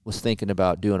I was thinking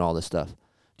about doing all this stuff.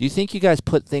 Do you think you guys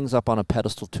put things up on a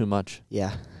pedestal too much?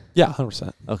 Yeah. Yeah,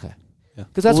 100%. Okay. Yeah.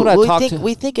 Because that's what I talked to.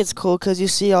 We think it's cool because you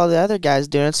see all the other guys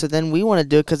doing it, so then we want to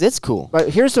do it because it's cool. Right,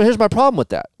 here's my problem with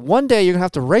that. One day you're gonna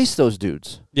have to race those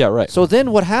dudes. Yeah, right. So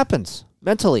then what happens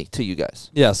mentally to you guys?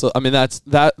 Yeah, so I mean that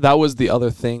was the other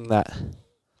thing that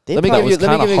Let me give you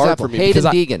an example. me Hayden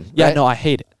because Deegan. Yeah, right? no, I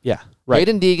hate it. Yeah, right.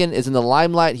 Hayden Deegan is in the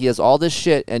limelight. He has all this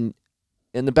shit, and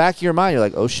in the back of your mind, you're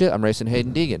like, "Oh shit, I'm racing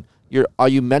Hayden Deegan." Are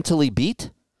you mentally beat?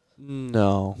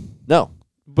 No,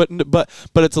 But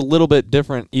it's a little bit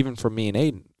different even for me and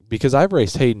Aiden because I've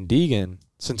raced Hayden Deegan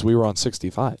since we were on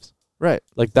 65s. right.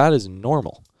 Like that is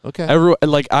normal. Okay.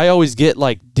 I always get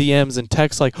like DMs and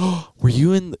texts like, "Oh, were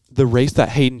you in the race that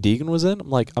Hayden Deegan was in?" I'm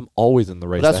like, "I'm always in the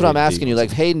race." That's that what I'm Hayden asking Deegan you. was Like,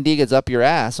 in." if Hayden Deegan's up your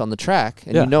ass on the track,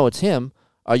 and Yeah. you know it's him,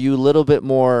 are you a little bit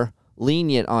more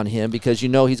lenient on him because you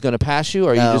know he's going to pass you,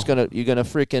 or are you No. just gonna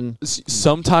freaking?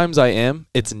 Sometimes I am.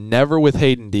 It's never with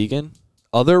Hayden Deegan.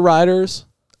 Other riders,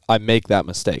 I make that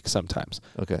mistake sometimes.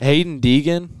 Okay. Hayden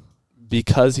Deegan,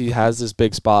 because he has this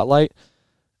big spotlight,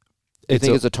 You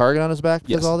think it's a target on his back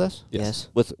because Yes. of all this? yes.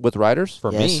 With riders?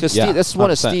 For Yes. me, Because yeah, this is one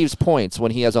of 100%. Steve's points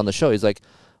when he has on the show. He's like,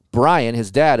 Brian,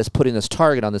 his dad, is putting this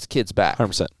target on this kid's back.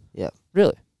 100%.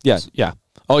 Really? Yeah, yeah.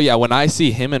 Oh yeah, when I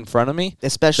see him in front of me,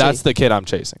 Especially that's the kid I'm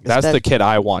chasing. That's the kid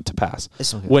I want to pass.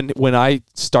 Okay. When I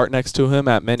start next to him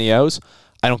at Many-O's,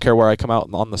 I don't care where I come out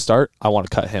on the start. I want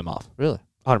to cut him off. Really?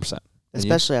 100%.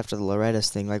 especially after the Loretta's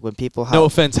thing, like when people No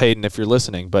offense, Hayden, if you're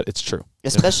listening, but it's true.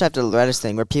 especially after the Loretta's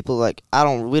thing, where people like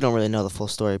we don't really know the full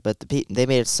story, but they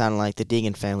made it sound like the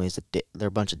Deegan family is they're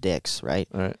a bunch of dicks, right?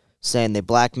 All right. Saying they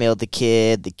blackmailed the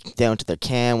kid, they went to their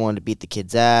cam, wanted to beat the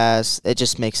kid's ass. It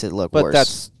just makes it look But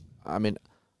worse.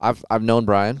 I've known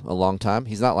Brian a long time.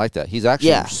 He's not like that. He's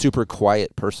actually a super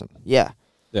quiet person. Yeah.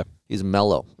 He's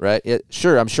mellow, right?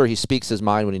 Sure, I'm sure he speaks his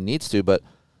mind when he needs to, but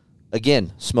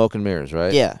again, smoke and mirrors,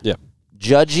 right? Yeah. Yeah.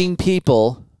 Judging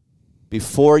people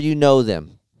before you know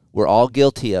them. We're all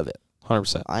guilty of it.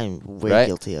 100%. I'm way Right?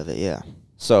 guilty of it, yeah.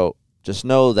 So just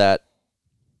know that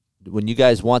when you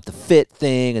guys want the fit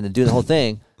thing and then do the whole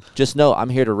thing, just know I'm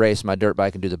here to race my dirt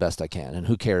bike and do the best I can. And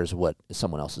who cares what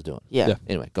someone else is doing? Yeah. Yeah.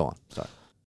 Anyway, go on. Sorry.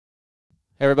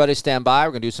 Hey, everybody, stand by.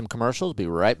 We're going to do some commercials. Be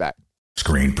right back.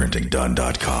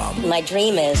 ScreenPrintingDone.com. My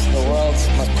dream is the world's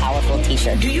most powerful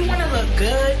t-shirt. Do you want to look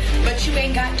good, but you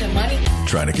ain't got the money?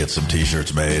 Trying to get some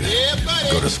t-shirts made? Yeah,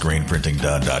 buddy. Go to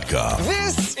ScreenPrintingDone.com.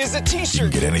 This is a You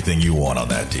t-shirt. can get anything you want on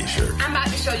that t-shirt. I'm about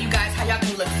to show you guys how y'all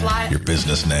can look fly. Your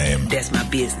business name, That's my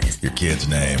business. your kid's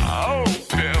name, Oh,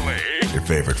 Billy. your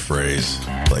favorite phrase,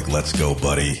 like "Let's go,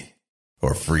 buddy,"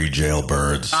 or "Free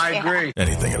jailbirds." I agree.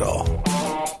 Anything at all.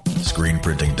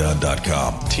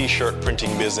 ScreenPrintingDone.com. T-shirt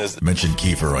printing business. Mention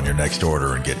Kiefer on your next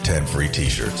order and get 10 free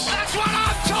t-shirts. That's what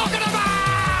I'm talking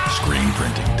about.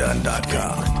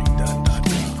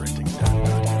 ScreenPrintingDone.com.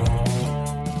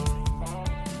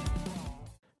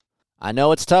 I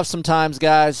know it's tough sometimes,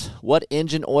 guys. What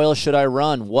engine oil should I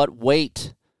run? What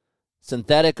weight?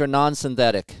 Synthetic or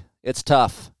non-synthetic? It's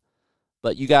tough.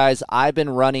 But you guys, I've been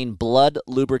running Blood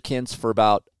lubricants for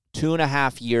about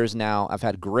 2.5 years now. I've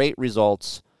had great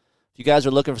results. If you guys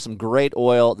are looking for some great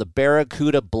oil, the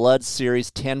Barracuda Blood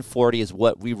Series 1040 is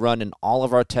what we run in all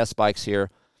of our test bikes here.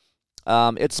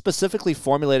 It's specifically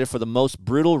formulated for the most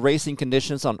brutal racing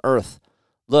conditions on Earth.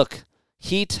 Look,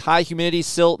 heat, high humidity,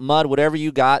 silt, mud, whatever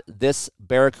you got, this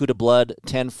Barracuda Blood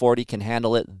 1040 can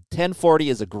handle it. 1040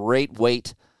 is a great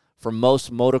weight for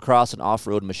most motocross and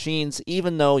off-road machines,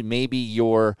 even though maybe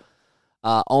your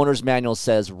owner's manual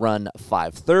says run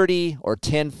 530 or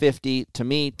 1050. To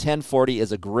me, 1040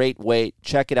 is a great weight.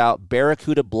 Check it out,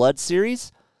 Barracuda Blood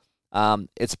Series.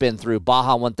 It's been through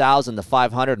Baja 1000, the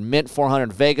 500, Mint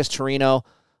 400, Vegas, Torino,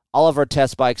 all of our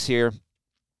test bikes here.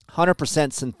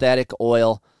 100% synthetic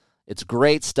oil. It's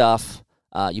great stuff.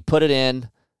 You put it in,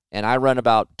 and I run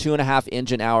about 2.5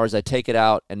 engine hours. I take it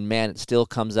out, and man, it still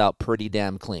comes out pretty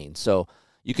damn clean. So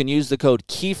you can use the code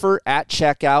Kiefer at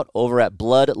checkout over at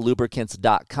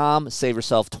bloodlubricants.com. Save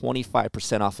yourself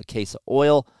 25% off a case of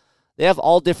oil. They have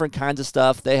all different kinds of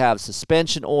stuff. They have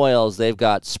suspension oils. They've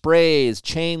got sprays,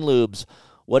 chain lubes,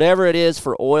 whatever it is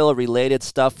for oil-related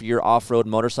stuff for your off-road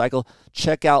motorcycle.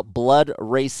 Check out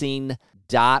bloodracing.com.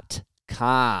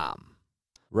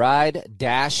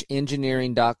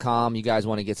 Ride-engineering.com. You guys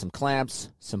want to get some clamps,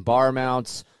 some bar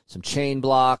mounts, some chain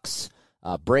blocks,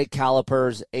 brake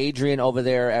calipers. Adrian over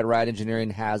there at Ride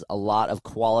Engineering has a lot of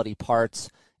quality parts.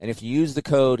 And if you use the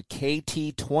code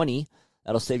KT20,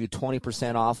 that'll save you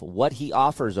 20% off what he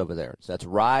offers over there. So that's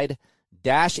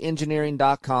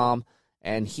ride-engineering.com.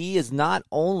 And he is not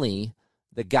only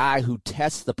the guy who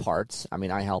tests the parts, I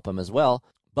mean, I help him as well,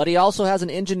 but he also has an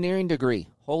engineering degree.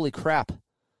 Holy crap.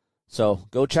 So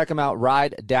go check him out,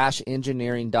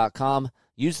 ride-engineering.com.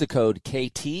 Use the code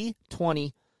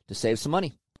KT20 to save some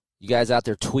money. You guys out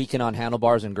there tweaking on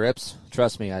handlebars and grips?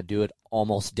 Trust me, I do it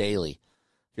almost daily.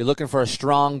 If you're looking for a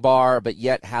strong bar but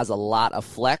yet has a lot of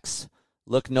flex,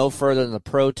 look no further than the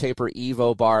Pro Taper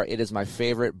Evo bar. It is my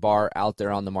favorite bar out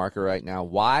there on the market right now.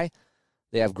 Why?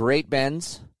 They have great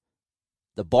bends.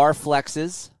 The bar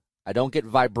flexes. I don't get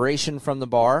vibration from the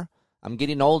bar. I'm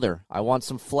getting older. I want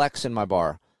some flex in my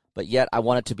bar, but yet I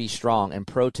want it to be strong. And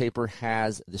Pro Taper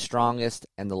has the strongest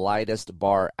and the lightest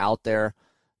bar out there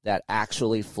that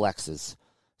actually flexes.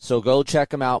 So go check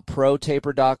them out,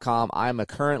 protaper.com. I'm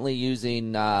currently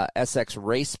using SX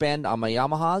Race Bend on my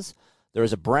Yamahas.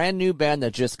 There's a brand new bend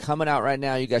that's just coming out right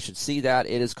now. You guys should see that.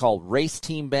 It is called Race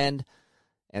Team Bend,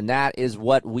 and that is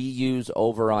what we use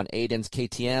over on Aiden's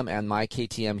KTM and my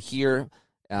KTM here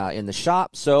in the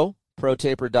shop. So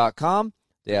protaper.com.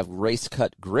 They have race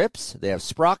cut grips. They have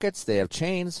sprockets. They have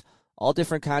chains, all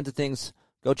different kinds of things.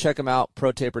 Go check them out,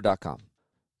 protaper.com.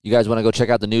 You guys want to go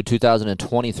check out the new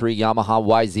 2023 Yamaha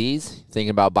YZs? Thinking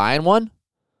about buying one?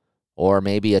 Or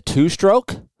maybe a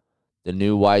two-stroke? The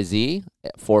new YZ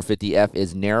 450F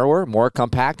is narrower, more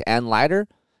compact, and lighter.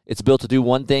 It's built to do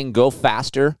one thing, go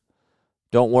faster.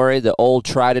 Don't worry, the old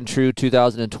tried-and-true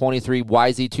 2023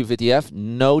 YZ 250F,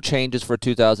 no changes for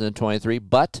 2023,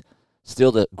 but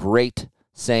still the great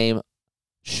same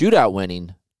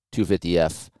shootout-winning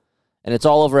 250F. And it's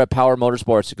all over at Power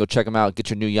Motorsports. So go check them out.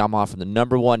 Get your new Yamaha from the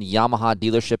 #1 Yamaha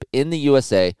dealership in the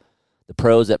USA, the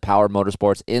pros at Power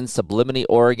Motorsports in Sublimity,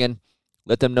 Oregon.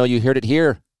 Let them know you heard it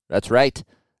here. That's right.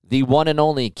 The one and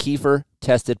only Kiefer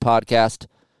Tested Podcast.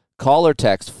 Call or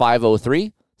text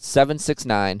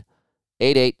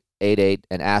 503-769-8888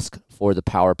 and ask for the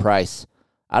Power price.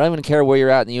 I don't even care where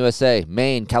you're at in the USA.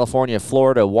 Maine, California,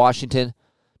 Florida, Washington.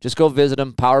 Just go visit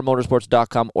them,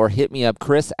 powermotorsports.com, or hit me up,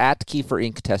 Chris at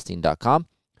KieferIncTesting.com,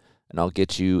 and I'll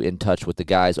get you in touch with the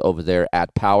guys over there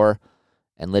at Power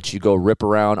and let you go rip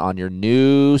around on your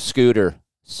new scooter.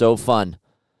 So fun.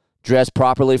 Dress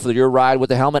properly for your ride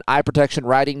with a helmet, eye protection,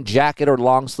 riding jacket, or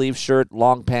long sleeve shirt,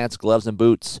 long pants, gloves, and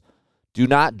boots. Do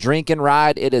not drink and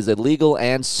ride. It is illegal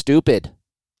and stupid.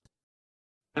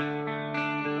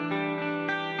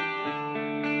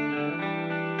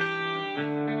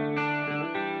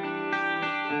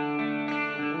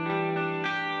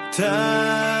 Time,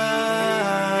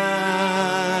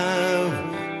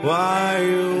 why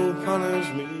you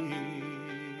punish me?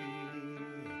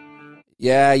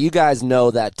 Yeah, you guys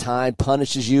know that time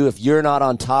punishes you if you're not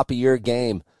on top of your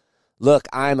game. Look,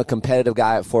 I'm a competitive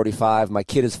guy at 45. My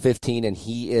kid is 15, and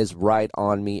he is right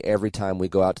on me every time we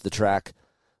go out to the track.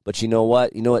 But you know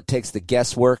what? You know what takes the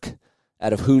guesswork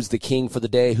out of who's the king for the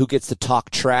day, who gets to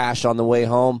talk trash on the way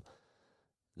home?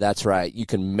 That's right. You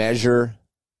can measure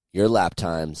your lap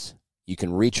times. You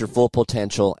can reach your full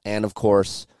potential, and, of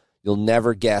course, you'll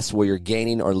never guess where you're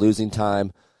gaining or losing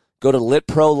time. Go to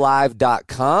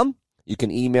litprolive.com. You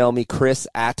can email me, Chris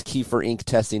at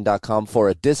KieferIncTesting.com, for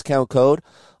a discount code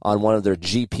on one of their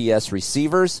GPS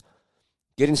receivers.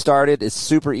 Getting started is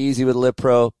super easy with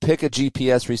LitPro. Pick a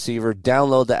GPS receiver,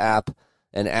 download the app,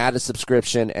 and add a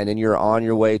subscription, and then you're on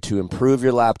your way to improve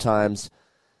your lap times,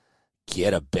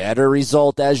 get a better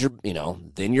result as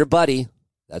than your buddy.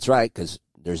 That's right, because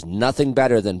there's nothing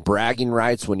better than bragging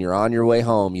rights when you're on your way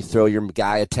home. You throw your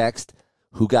guy a text,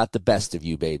 who got the best of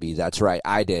you, baby? That's right,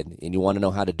 I did. And you want to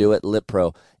know how to do it?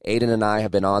 LitPro. Aiden and I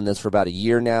have been on this for about a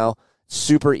year now.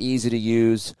 Super easy to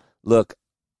use. Look,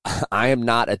 I am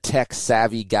not a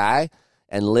tech-savvy guy,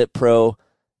 and LitPro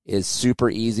is super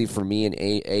easy for me and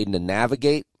Aiden to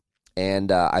navigate,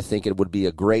 and I think it would be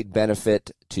a great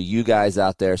benefit to you guys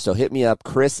out there. So hit me up,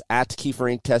 Chris at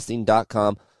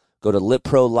KieferIncTesting.com. Go to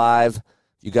LitPro Live. If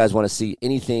you guys want to see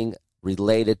anything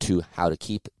related to how to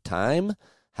keep time,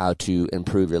 how to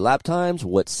improve your lap times,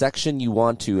 what section you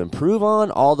want to improve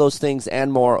on, all those things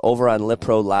and more over on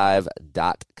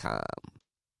litprolive.com.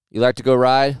 You like to go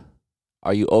ride?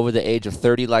 Are you over the age of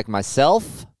 30 like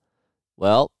myself?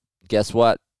 Well, guess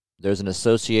what? There's an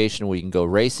association where you can go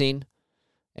racing,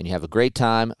 and you have a great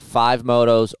time. 5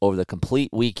 motos over the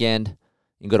complete weekend.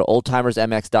 You can go to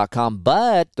oldtimersmx.com,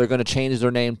 but they're going to change their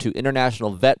name to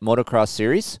International Vet Motocross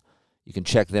Series. You can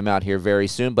check them out here very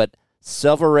soon, but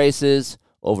several races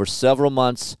over several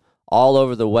months, all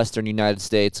over the western United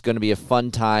States. It's going to be a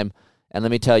fun time. And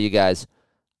let me tell you guys,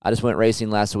 I just went racing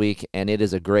last week, and it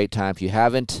is a great time. If you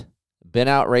haven't been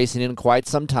out racing in quite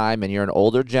some time and you're an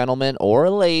older gentleman or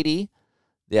a lady,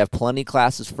 they have plenty of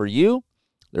classes for you.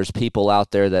 There's people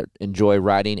out there that enjoy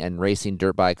riding and racing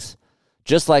dirt bikes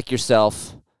just like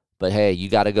yourself. But, hey, you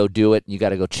got to go do it. You got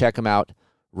to go check them out.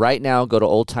 Right now, go to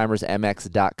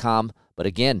oldtimersmx.com. But,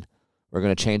 again, we're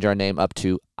going to change our name up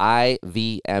to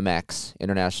IVMX,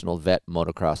 International Vet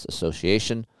Motocross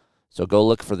Association. So go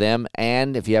look for them.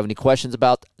 And if you have any questions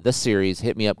about the series,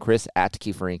 hit me up, Chris at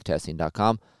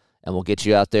KieferInkTesting.com, and we'll get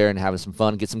you out there and having some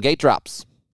fun, get some gate drops.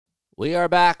 We are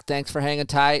back. Thanks for hanging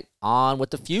tight. On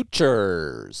with the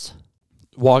futures.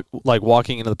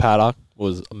 Walking into the paddock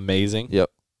was amazing. Yep.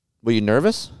 Were you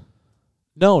nervous?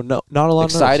 No, not a lot.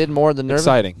 Excited more than nervous?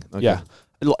 Exciting. Okay. Yeah.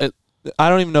 I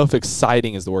don't even know if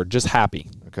exciting is the word. Just happy.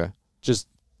 Okay. Just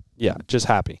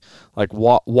happy. Like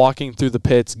walking through the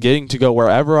pits, getting to go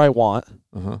wherever I want.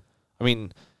 Uh-huh. I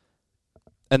mean,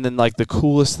 and then like the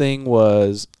coolest thing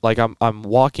was like I'm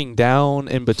walking down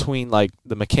in between like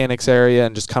the mechanics area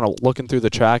and just kind of looking through the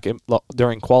track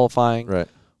during qualifying, right?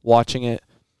 Watching it.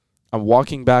 I'm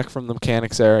walking back from the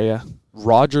mechanics area.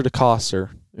 Roger DeCoster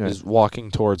is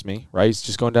walking towards me. Right, he's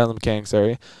just going down the mechanics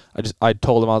area. I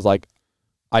told him, I was like,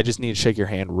 I just need to shake your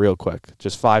hand real quick.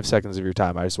 Just 5 seconds of your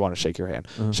time. I just want to shake your hand.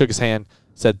 Uh-huh. Shook his hand,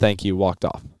 said thank you, walked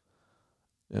off.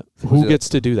 Yeah. Who gets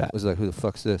to do that? Was like, who the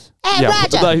fuck's this? Hey,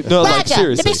 Roger. Roger,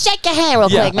 seriously. let me shake your hand real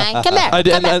quick, man. Come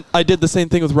here. I did the same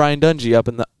thing with Ryan Dungey up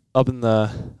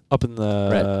in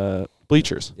the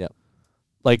bleachers. Yeah.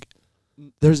 Like,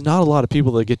 there's not a lot of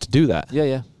people that get to do that.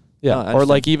 Yeah. Yeah, No, or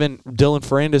like even Dylan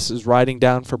Ferrandis is riding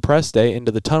down for press day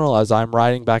into the tunnel as I'm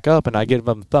riding back up, and I give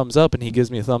him a thumbs up, and he gives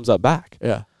me a thumbs up back.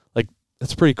 Yeah. Like,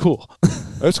 that's pretty cool.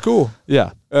 That's cool.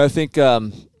 Yeah. I think,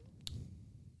 all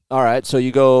right, so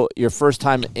you go your first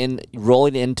time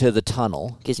rolling into the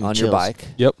tunnel on your bike.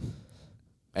 Yep.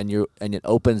 And it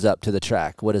opens up to the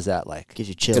track. What is that like? Gives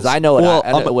you chills. Because I know it. Well,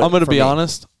 I'm going to be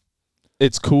honest.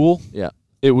 It's cool. Yeah.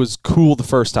 It was cool the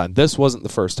first time. This wasn't the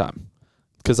first time.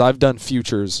 Because I've done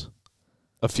futures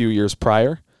a few years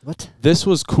prior. What? This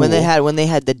was cool. When they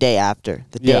had the day after.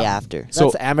 The day after.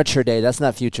 That's amateur day. That's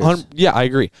not futures. Yeah, I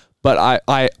agree. But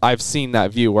I've seen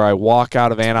that view where I walk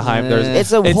out of Anaheim.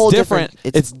 It's whole different.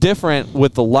 It's different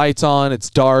with the lights on. It's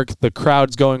dark. The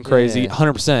crowd's going crazy.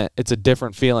 100%. It's a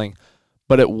different feeling.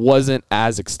 But it wasn't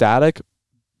as ecstatic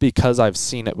because I've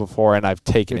seen it before and I've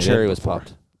taken it. Cherry was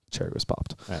popped. Cherry was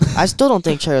popped. Right. I still don't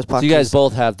think cherry was popped. So you guys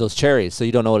both have those cherries, so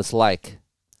you don't know what it's like,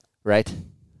 right?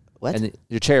 What? And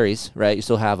your cherries, right? You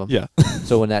still have them. Yeah.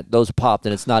 So when those pop,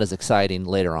 then it's not as exciting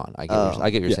later on. I get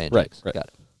what you're saying. Right. James. Got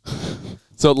it.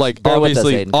 So like Bear with us,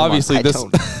 Aiden. Come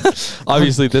this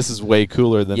obviously this is way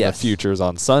cooler than the futures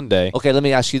on Sunday. Okay, let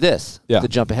me ask you this. Yeah. To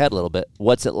jump ahead a little bit.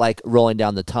 What's it like rolling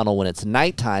down the tunnel when it's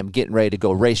nighttime, getting ready to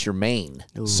go race your main?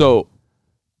 Ooh. So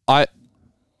I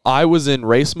was in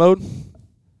race mode.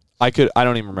 I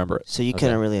don't even remember it. So you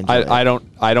couldn't really enjoy it. I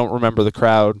don't remember the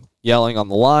crowd yelling on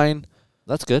the line.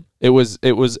 That's good. It was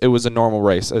a normal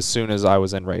race as soon as I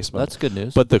was in race mode. That's good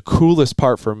news. But the coolest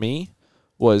part for me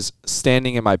was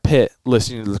standing in my pit,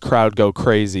 listening to the crowd go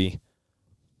crazy,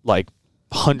 like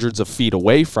hundreds of feet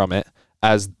away from it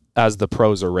as the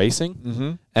pros are racing.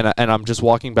 Mm-hmm. And I'm just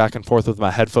walking back and forth with my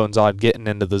headphones on, getting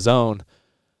into the zone,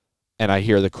 and I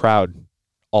hear the crowd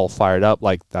all fired up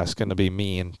like that's going to be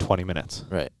me in 20 minutes.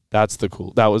 Right. That's the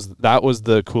cool. That was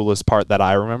the coolest part that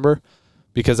I remember,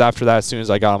 because after that, as soon as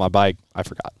I got on my bike, I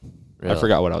forgot. Really? I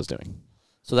forgot what I was doing.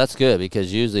 So that's good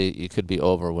because usually you could be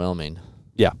overwhelming.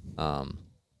 Yeah.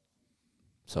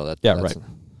 So that's right.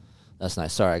 That's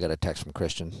nice. Sorry, I got a text from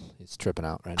Christian. He's tripping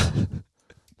out right now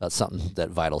about something that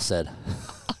Vital said.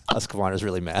 Husqvarna's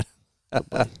really mad.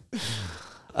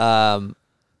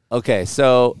 Okay,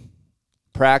 so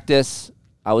practice.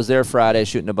 I was there Friday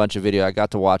shooting a bunch of video. I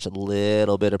got to watch a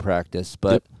little bit of practice,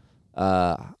 but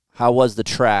how was the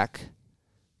track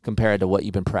compared to what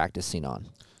you've been practicing on?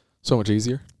 So much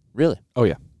easier. Really? Oh,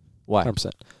 yeah. Why?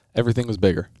 100%. Everything was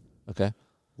bigger. Okay.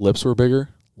 Lips were bigger.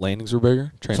 Landings were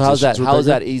bigger. So how's that? How is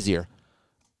that easier?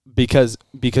 Because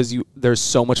there's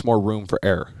so much more room for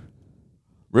error.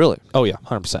 Really? Oh, yeah.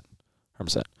 100%.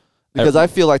 100%. Because I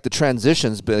feel like the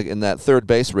transitions in that third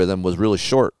base rhythm was really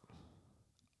short.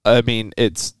 I mean,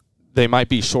 they might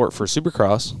be short for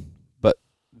Supercross, but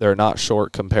they're not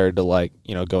short compared to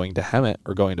going to Hemet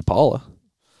or going to Paula.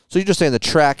 So you're just saying the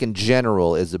track in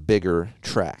general is a bigger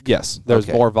track? Yes. There's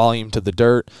more volume to the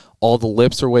dirt. All the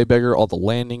lips are way bigger. All the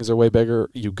landings are way bigger.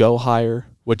 You go higher,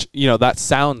 which, that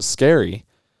sounds scary,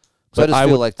 So But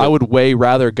I would way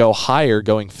rather go higher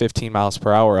going 15 miles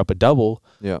per hour up a double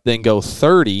than go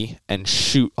 30 and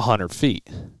shoot 100 feet.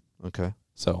 Okay.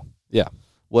 So, yeah.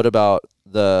 What about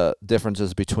the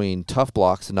differences between tough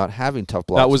blocks and not having tough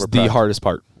blocks? That was the hardest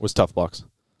part, was tough blocks.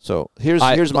 So here's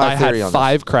my theory on this.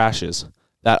 I had 5 crashes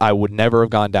that I would never have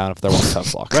gone down if there weren't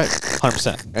tough blocks. Right.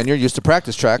 100%. And you're used to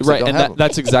practice tracks. Right, and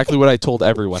that's exactly what I told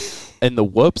everyone. In the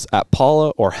whoops at Paula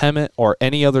or Hemet or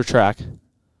any other track,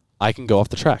 I can go off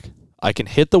the track. I can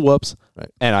hit the whoops,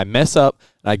 and I mess up,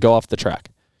 and I go off the track.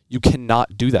 You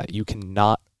cannot do that. You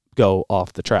cannot go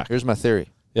off the track. Here's my theory.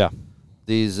 Yeah.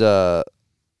 These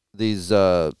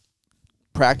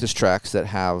practice tracks that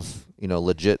have,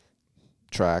 legit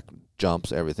track,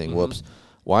 jumps, everything, whoops,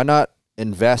 why not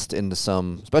invest into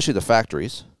some, especially the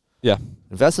factories,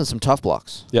 invest in some tough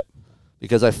blocks. Yep.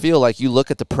 Because I feel like you look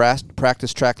at the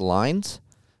practice track lines,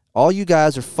 all you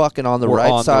guys are fucking on the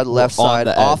right side, left side,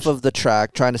 off of the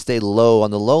track, trying to stay low on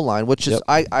the low line, which is,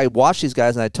 I watch these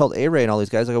guys, and I told A-Ray and all these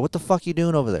guys, I go, what the fuck are you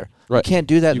doing over there? Right. You can't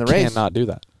do that in the race. You cannot do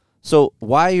that. So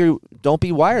don't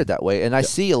be wired that way. And I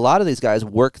see a lot of these guys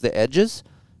work the edges,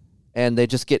 and they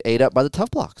just get ate up by the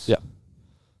tough blocks. Yeah.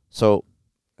 So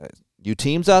you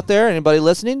teams out there, anybody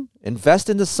listening, invest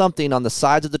into something on the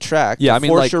sides of the track. Yeah, I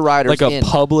mean, force your riders like a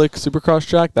public Supercross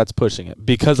track, that's pushing it.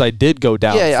 Because I did go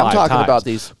down 5 times. I'm talking about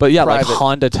these. But yeah, private, like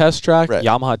Honda test track,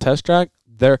 Yamaha test track,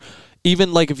 they're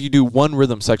even like if you do one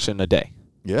rhythm section a day.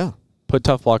 Yeah. Put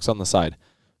tough blocks on the side.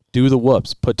 Do the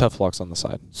whoops. Put tough blocks on the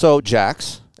side. So,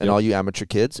 Jax, and all you amateur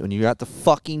kids, when you're at the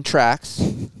fucking tracks,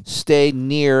 stay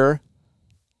near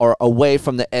or away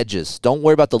from the edges. Don't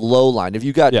worry about the low line. If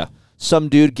you got some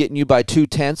dude getting you by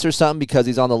 2/10 or something because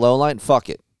he's on the low line, fuck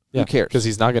it. Who cares? Because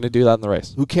he's not going to do that in the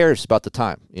race. Who cares about the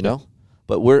time, you know?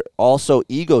 But we're also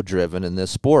ego-driven in this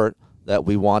sport that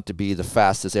we want to be the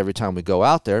fastest every time we go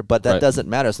out there, but that doesn't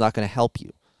matter. It's not going to help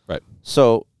you. Right.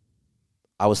 So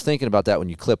I was thinking about that when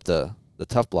you clip the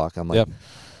tough block. I'm like,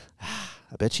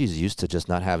 I bet she's used to just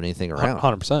not having anything around.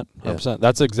 100%. 100%.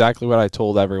 That's exactly what I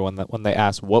told everyone that when they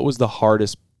asked what was the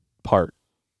hardest part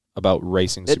about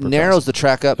racing Supercross. It narrows the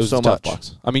track up so much.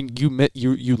 Blocks. I mean,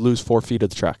 you lose 4 feet of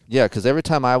the track. Yeah, because every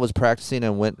time I was practicing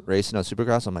and went racing on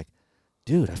Supercross, I'm like,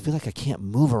 dude, I feel like I can't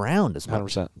move around as much.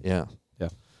 100%. Yeah. Yeah.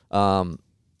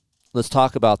 Let's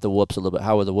talk about the whoops a little bit.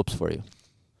 How were the whoops for you?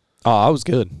 Oh, I was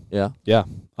good. Yeah? Yeah.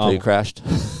 So you crashed?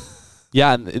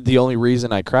 Yeah, and the only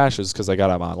reason I crashed was because I got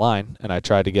out of my line, and I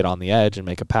tried to get on the edge and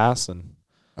make a pass. And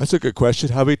that's a good question.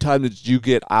 How many times did you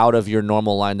get out of your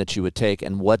normal line that you would take,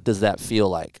 and what does that feel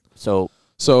like? So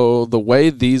the way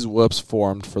these whoops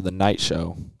formed for the night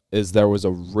show is there was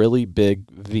a really big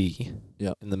V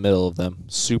in the middle of them,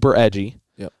 super edgy,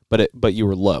 but you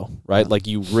were low, right? Like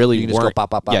you really you weren't. Go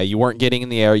pop. Yeah, you weren't getting in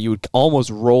the air. You would almost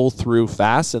roll through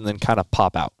fast and then kind of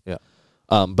pop out. Yeah.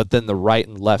 But then the right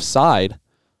and left side,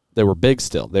 they were big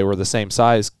still. They were the same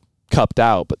size, cupped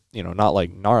out, but not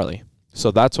like gnarly.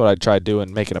 So that's what I tried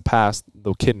doing, making a pass.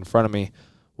 The kid in front of me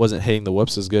wasn't hitting the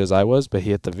whoops as good as I was, but he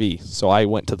hit the V. So I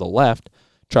went to the left,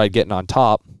 tried getting on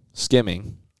top,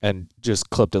 skimming, and just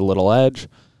clipped a little edge,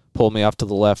 pulled me off to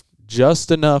the left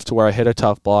just enough to where I hit a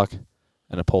tough block,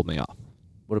 and it pulled me off.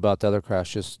 What about the other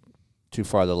crash? Just too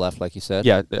far to the left, like you said?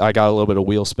 Yeah, I got a little bit of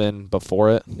wheel spin before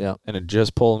it, and it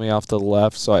just pulled me off to the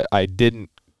left. So I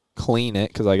didn't clean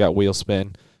it because I got wheel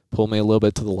spin, pulled me a little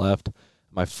bit to the left.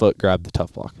 My foot grabbed the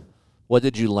tough block. What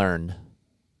did you learn?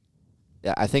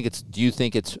 Yeah, I think do you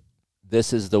think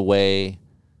this is the way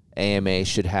AMA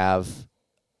should have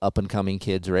up and coming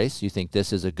kids race? You think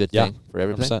this is a good thing for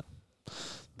everything? 100%.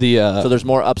 So there's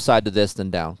more upside to this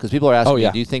than down. Because people are asking me,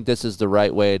 do you think this is the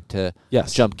right way to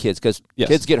jump kids? Because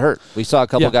kids get hurt. We saw a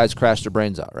couple guys crash their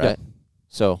brains out, right?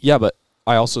 So but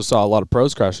I also saw a lot of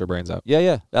pros crash their brains out.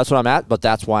 Yeah. That's what I'm at. But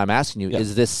that's why I'm asking you. Yeah.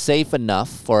 Is this safe enough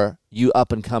for you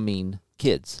up and coming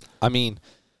kids? I mean,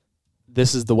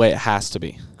 this is the way it has to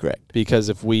be. Correct. Because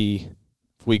if we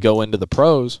go into the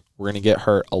pros, we're going to get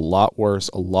hurt a lot worse,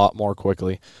 a lot more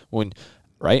quickly.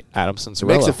 Right? Adamson Cirillo.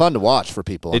 It makes it fun to watch for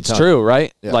people. It's true,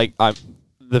 right? Yeah. Like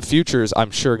the Futures,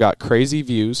 I'm sure, got crazy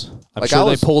views. I'm sure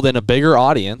they pulled in a bigger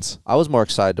audience. I was more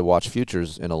excited to watch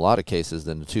Futures in a lot of cases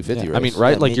than the 250 race. I mean,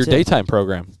 right? Like your daytime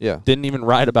program. Yeah. Didn't even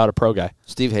write about a pro guy.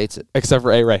 Steve hates it. Except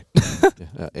for A-Ray.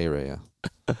 A-Ray,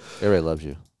 yeah. A-Ray loves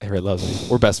you. A-Ray loves me.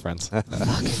 We're best friends.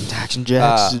 Fucking Jackson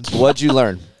Jackson. What'd you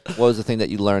learn? What was the thing that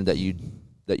you learned that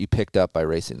you picked up by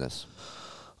racing this?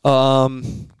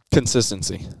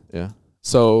 Consistency. Yeah.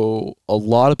 So a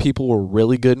lot of people were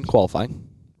really good in qualifying,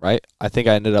 right? I think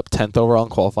I ended up 10th overall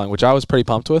in qualifying, which I was pretty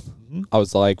pumped with. Mm-hmm. I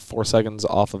was like 4 seconds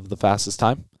off of the fastest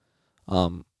time,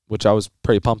 which I was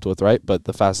pretty pumped with, right? But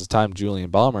the fastest time,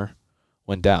 Julian Balmer,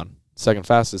 went down. Second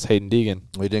fastest, Hayden Deegan.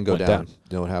 We didn't go went down. You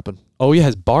know what happened? Oh, yeah,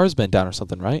 his bars bent down or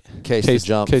something, right? Case the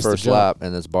jump the first jump. lap,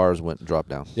 and his bars went and dropped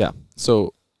down. Yeah.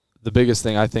 So the biggest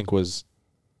thing I think was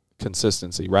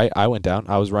consistency, right? I went down.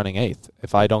 I was running 8th.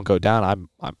 If I don't go down,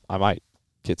 I might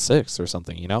get 6th or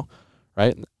something, you know,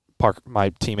 right? My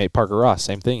teammate Parker Ross,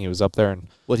 same thing. He was up there and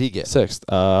What'd he get? 6th,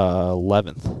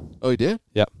 11th. Oh, he did?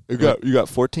 Yep. You got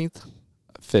 14th?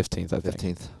 15th, I think.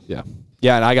 15th. Yeah.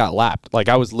 Yeah, and I got lapped. Like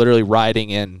I was literally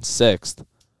riding in 6th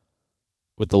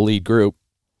with the lead group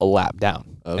a lap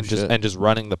down. Oh, and shit. just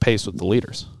running the pace with the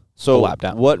leaders. So a lap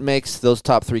down. what makes those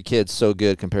top 3 kids so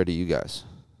good compared to you guys?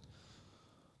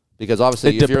 Because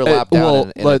obviously, if you're a lap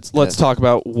down, well, let's talk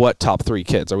about what top 3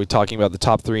 kids. Are we talking about the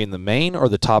top 3 in the main or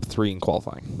the top 3 in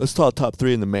qualifying? Let's talk top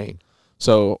 3 in the main.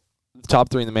 So the top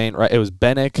 3 in the main, right? It was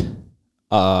Bennick,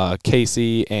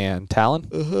 Casey, and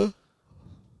Talon.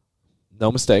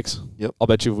 No mistakes. Yep. I'll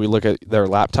bet you if we look at their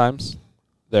lap times,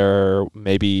 they're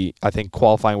maybe, I think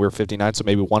qualifying we were 59, so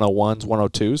maybe 101s,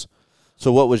 102s.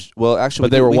 So what was, well, actually,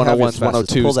 But they were we have 101s, his fastest.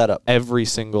 102s Pull that up. every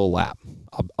single lap.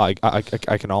 I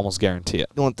can almost guarantee it.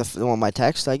 You want my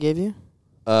text I gave you?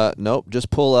 Nope. Just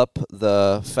pull up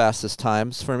the fastest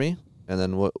times for me, and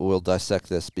then we'll dissect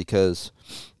this because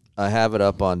I have it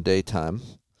up on daytime,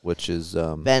 which is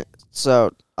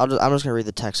So I'm just gonna read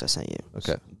the text I sent you.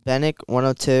 Okay. Bennick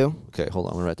 102. Okay, hold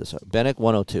on. I'm gonna write this up. Bennick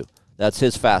 102. That's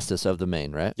his fastest of the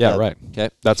main, right? Yeah, Yep. right. Okay.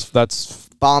 That's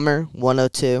Bomber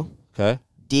 102. Okay.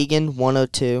 Deegan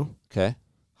 102. Okay.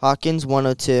 Hawkins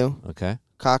 102. Okay.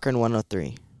 Cochran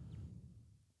 103.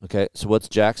 Okay. So what's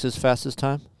Jax's fastest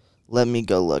time? Let me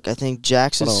go look. I think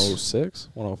Jax's 106,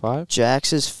 105,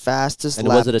 Jax's fastest And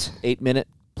lap. was it an 8-minute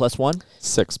plus 1?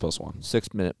 6 plus 1.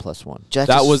 6 minute plus 1. Jax's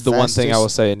That was the one thing I fastest- will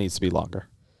say it needs to be longer.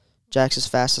 Jax's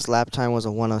fastest lap time was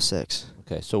a 106.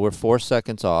 Okay, so we're 4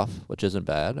 seconds off, which isn't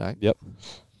bad. Right? Yep.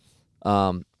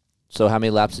 So how many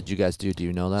laps did you guys do? Do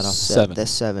you know that? 7.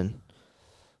 That's 7.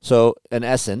 So in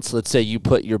essence, let's say you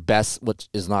put your best, which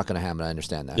is not going to happen. I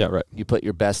understand that. Yeah, right. You put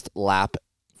your best lap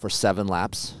for 7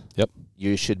 laps. Yep.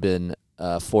 You should have been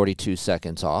 42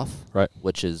 seconds off. Right.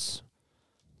 Which is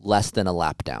less than a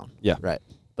lap down. Yeah. Right.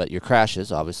 But your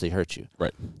crashes obviously hurt you.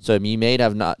 Right. So you may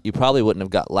have not. You probably wouldn't have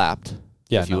got lapped.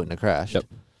 Yeah, if you no. wouldn't have crashed. Yep.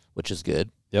 Which is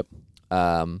good. Yep.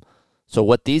 So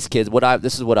what these kids,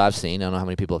 this is what I've seen. I don't know how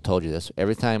many people have told you this.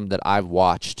 Every time that I've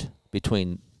watched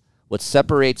between what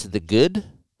separates the good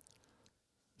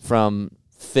from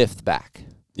 5th back.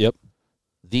 Yep.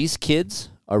 These kids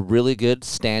are really good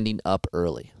standing up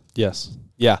early. Yes.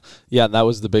 Yeah. Yeah, that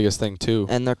was the biggest thing too.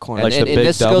 And their corner. Like and the big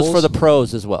this goes for doubles? the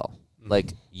pros as well.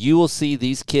 Like you will see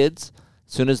these kids,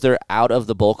 as soon as they're out of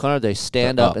the bowl corner, they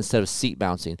stand They're up up. instead of seat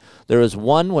bouncing. There was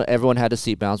one where everyone had to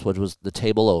seat bounce, which was the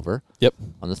table over. Yep.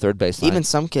 On the third baseline. Even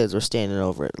some kids were standing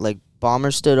over it. Like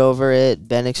Bomber stood over it.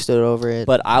 Bennick stood over it.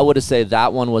 But I would have said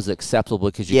that one was acceptable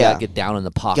because you got to get down in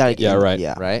the pocket. Gotta get Yeah, in- right.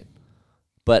 Yeah. Right?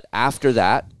 But after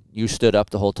that, you stood up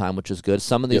the whole time, which is good.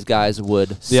 Some of these Yep. guys would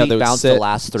Yeah, seat they would bounce sit, the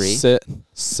last 3.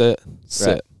 Sit.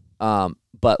 Right.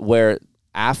 But where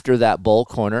after that bowl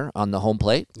corner on the home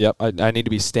plate, Yep. I need to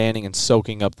be standing and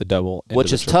soaking up the double. into which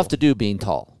the is triple. tough to do being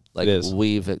tall. Like It is.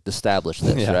 we've established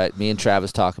this, Yeah. right? Me and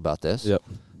Travis talk about this. Yep.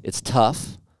 It's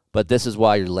tough, but this is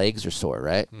why your legs are sore,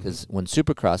 right? Mm-hmm. Because when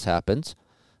Supercross happens,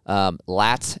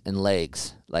 lats and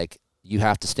legs, like you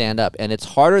have to stand up, and it's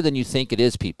harder than you think it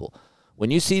is, people. When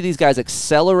you see these guys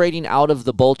accelerating out of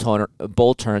the bowl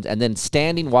turns and then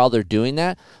standing while they're doing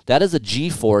that, that is a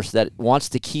G-force that wants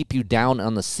to keep you down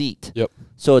on the seat. Yep.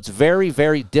 So it's very,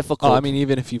 very difficult. Oh, I mean,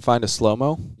 even if you find a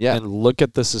slow-mo Yeah. and look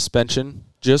at the suspension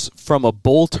just from a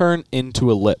bull turn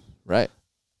into a lip. right.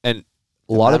 And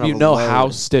a lot of amount you of know load. how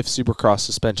stiff Supercross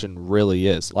suspension really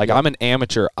is. Like, I'm an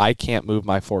amateur. I can't move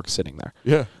my fork sitting there.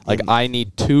 Yeah. Like, I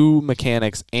need 2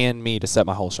 mechanics and me to set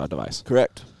my whole shot device.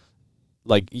 Correct.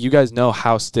 Like, you guys know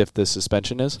how stiff this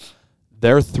suspension is.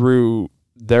 They're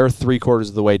 3/4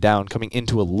 of the way down, coming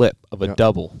into a lip of a Yeah.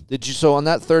 double. Did you, so on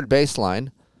that third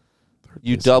baseline,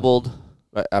 you doubled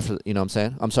right after, you know what I'm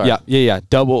saying? I'm sorry. Yeah.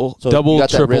 Double, So double, you got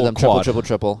triple, that rhythm, quad.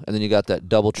 triple, and then you got that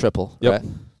double, triple, Yep.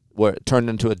 right? Where it turned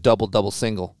into a double,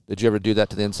 single. Did you ever do that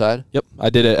to the inside? Yep, I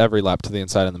did it every lap to the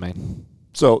inside of the main.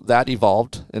 So that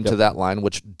evolved into Yep. that line,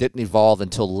 which didn't evolve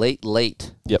until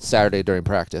late Yep. Saturday during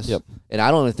practice. Yep. And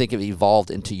I don't even think it evolved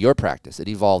into your practice. It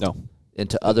evolved No.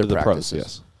 into other the practices.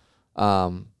 pros,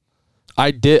 yes.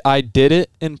 I did it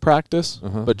in practice,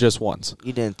 Uh-huh. but just once.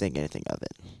 You didn't think anything of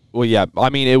it. Well, yeah, I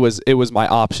mean it was my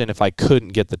option if I couldn't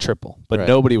get the triple, but Right.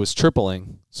 nobody was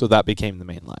tripling, so that became the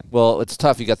main line. Well, it's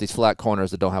tough. You got these flat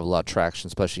corners that don't have a lot of traction,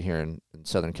 especially here in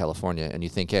Southern California, and you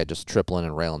think, hey, just tripling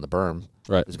and railing the berm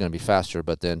Right. is going to be faster.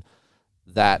 But then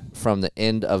that from the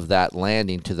end of that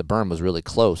landing to the berm was really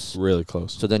close. Really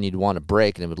close. So then you'd want to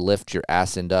brake, and it would lift your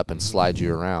ass end up and slide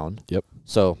you around. Yep.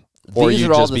 So or these you'd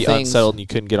are all just the be things, unsettled and you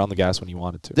couldn't get on the gas when you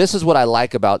wanted to. This is what I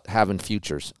like about having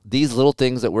futures. These little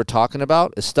things that we're talking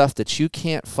about is stuff that you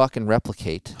can't fucking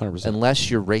replicate 100%.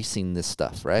 unless you're racing this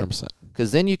stuff, right? 100%.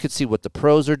 Because then you could see what the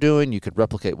pros are doing. You could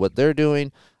replicate what they're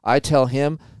doing. I tell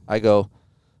him, I go,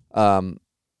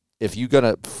 if you're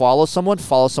going to follow someone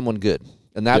good.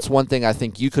 And that's one thing I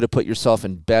think you could have put yourself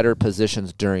in better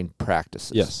positions during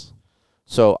practices. Yes.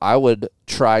 So I would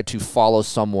try to follow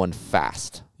someone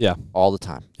fast. Yeah. All the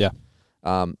time. Yeah.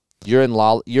 You're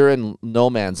in no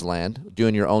man's land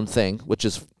doing your own thing, which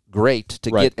is great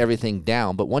to get everything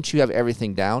down. But once you have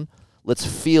everything down, let's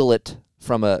feel it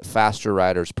from a faster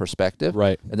rider's perspective.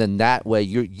 Right. And then that way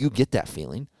you get that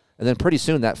feeling. And then pretty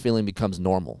soon that feeling becomes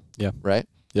normal. Yeah. Right?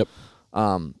 Yep.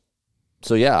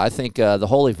 So, yeah, I think the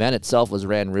whole event itself was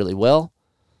ran really well.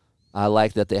 I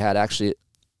like that they had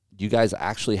you guys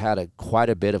actually had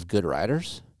quite a bit of good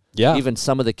riders. Yeah. Even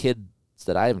some of the kids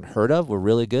that I haven't heard of were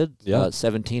really good. Yeah.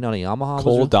 17 on a Yamaha.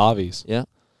 Cole Davies. Yeah.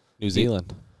 New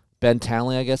Zealand. Ben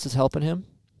Townley, I guess, is helping him.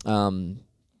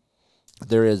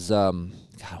 There is, God,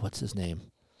 what's his name?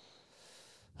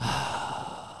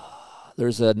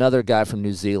 There's another guy from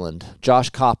New Zealand, Josh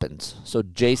Coppins. So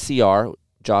JCR,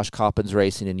 Josh Coppins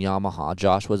Racing in Yamaha.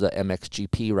 Josh was a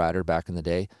MXGP rider back in the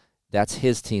day. That's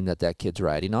his team that kid's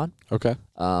riding on. Okay.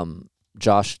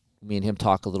 Josh, me and him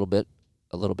talk a little bit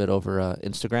over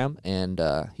Instagram,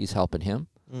 and he's helping him.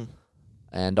 Mm.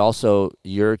 And also,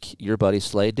 your buddy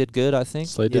Slade did good, I think.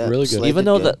 Slade did really good. Slade even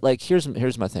though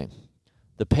here's my thing,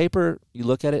 the paper you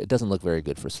look at it doesn't look very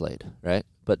good for Slade, right?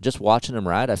 But just watching him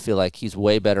ride, I feel like he's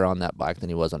way better on that bike than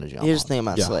he was on his Yamaha. Here's the thing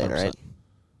about Slade, 100%. right?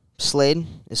 Slade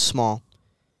is small,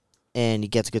 and he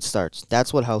gets good starts.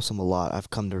 That's what helps him a lot. I've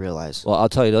come to realize. Well, I'll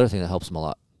tell you the other thing that helps him a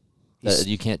lot. That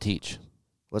you can't teach.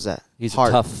 What's that? He's Hard.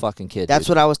 a tough fucking kid. That's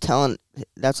dude. what I was telling.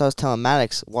 That's what I was telling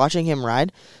Maddox. Watching him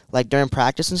ride, like during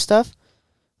practice and stuff,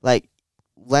 like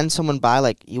letting someone by.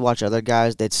 Like you watch other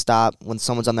guys, they'd stop when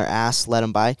someone's on their ass, let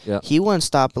him by. Yeah. He wouldn't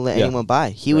stop and let anyone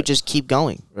by. He would just keep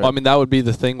going. Well, I mean, that would be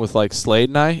the thing with like Slade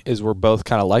and I is we're both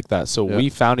kind of like that. So we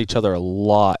found each other a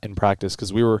lot in practice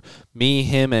because we were me,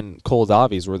 him, and Cole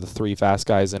Davies were the three fast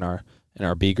guys in our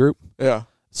B group. Yeah.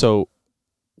 So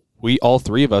we all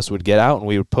three of us would get out and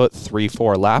we would put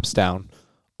 3-4 laps down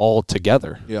all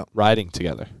together. Yeah. Riding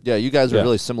together. Yeah, you guys are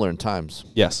really similar in times.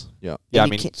 Yes. Yeah. Yeah, I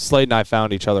mean, Slade and I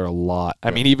found each other a lot. I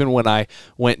mean, even when I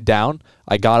went down,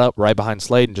 I got up right behind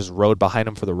Slade and just rode behind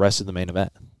him for the rest of the main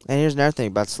event. And here's another thing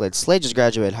about Slade. Slade just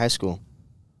graduated high school.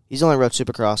 He's only rode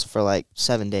Supercross for like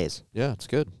 7 days. Yeah, it's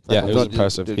good. Yeah, it was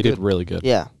impressive. He did really good.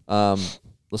 Yeah.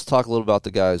 Let's talk a little about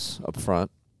the guys up front.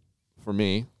 For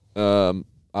me,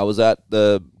 I was at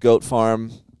the goat farm,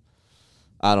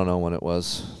 I don't know when it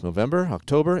was,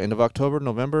 October, end of October,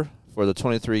 November, for the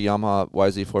 23 Yamaha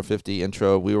YZ450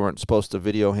 intro. We weren't supposed to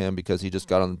video him because he just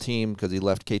got on the team because he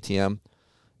left KTM,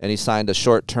 and he signed a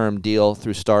short-term deal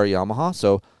through Star Yamaha.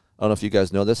 So I don't know if you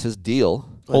guys know this. His deal.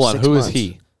 Hold on, who is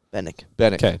he? Bennick.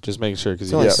 Okay, just making sure because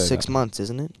it's only 6 months,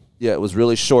 isn't it? Yeah, it was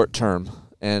really short-term,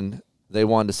 and they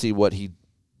wanted to see what he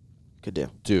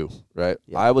could do, right?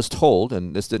 Yeah. I was told,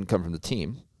 and this didn't come from the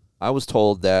team, I was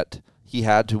told that he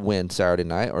had to win Saturday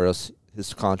night or else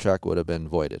his contract would have been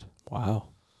voided. Wow.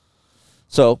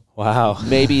 So wow,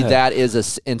 maybe that is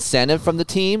an incentive from the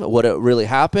team. Would it really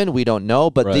happen? We don't know.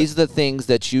 But these are the things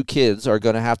that you kids are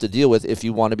going to have to deal with if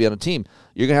you want to be on a team.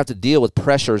 You're going to have to deal with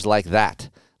pressures like that.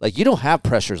 Like, you don't have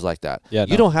pressures like that. Yeah,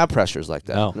 you don't have pressures like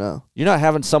that. No. You're not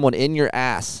having someone in your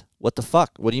ass. What the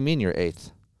fuck? What do you mean you're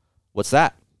eighth? What's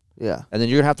that? Yeah. And then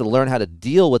you're going to have to learn how to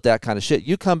deal with that kind of shit.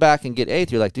 You come back and get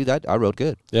eighth, you're like, dude, I rode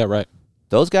good. Yeah, right.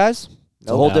 Those guys, it's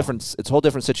a whole different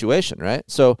situation, right?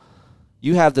 So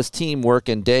you have this team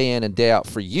working day in and day out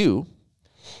for you.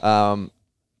 So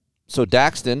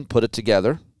Daxton put it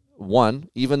together, won,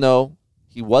 even though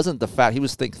he wasn't he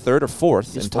was third or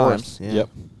fourth in times. Yeah. Yep.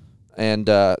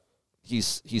 And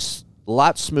he's a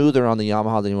lot smoother on the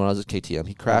Yamaha than he was at KTM.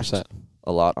 He crashed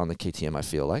a lot on the KTM, I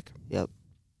feel like. Yep.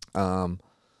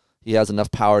 He has enough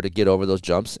power to get over those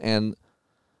jumps. And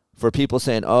for people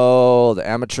saying, oh, the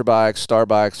amateur bikes, star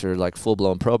bikes are like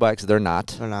full-blown pro bikes, they're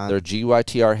not. They're not. They're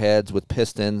GYTR heads with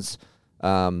pistons,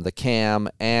 the cam,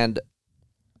 and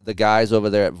the guys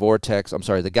over there at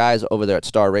the guys over there at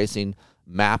Star Racing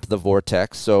map the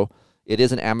Vortex. So it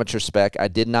is an amateur spec. I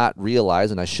did not realize,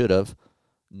 and I should have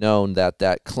known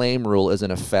that claim rule is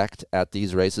in effect at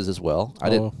these races as well. I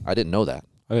didn't know that.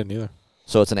 I didn't either.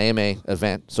 So it's an AMA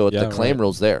event. So the claim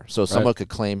rule's there. So someone could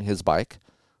claim his bike.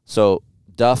 So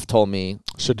Duff told me.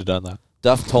 Should have done that.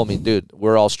 Duff told me, dude,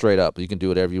 we're all straight up. You can do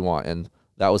whatever you want. And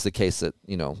that was the case that,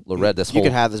 Lorette, You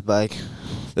can have this bike.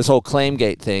 this whole claim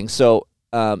gate thing. So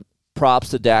props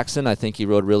to Daxton. I think he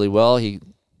rode really well. He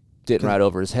didn't ride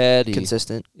over his head.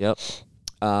 Consistent. Yep.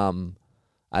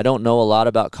 I don't know a lot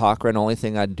about Cochran. Only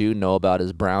thing I do know about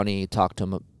is Brownie talked to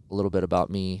him a little bit about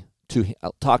me.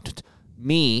 Talked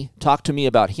to me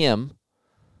about him,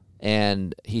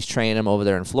 and he's training him over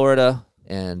there in Florida.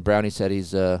 And Brownie said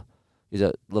he's a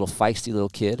little feisty little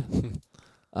kid.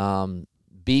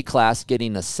 B class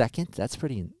getting a second. That's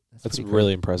pretty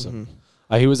really impressive.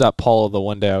 Mm-hmm. He was at Paula the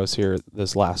one day I was here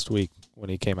this last week when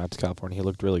he came out to California. He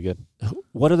looked really good.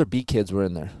 What other B kids were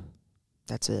in there?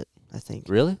 That's it, I think.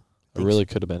 Really? It really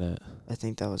could have been it. I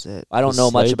think that was it. I don't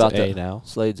know much about A now.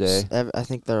 Slade's A. I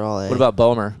think they're all A. What about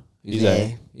Bomer? He's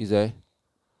A. He's A.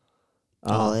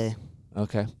 All A.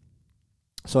 Okay.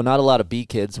 So not a lot of B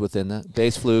kids within that.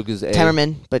 Base Flug is A.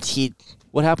 Temmerman, but he...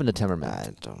 What happened to Temmerman?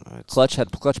 I don't know. Clutch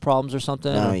had clutch problems or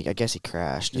something? No, I guess he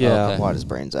crashed. Yeah. Wiped his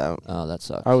brains out. Oh, that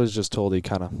sucks. I was just told he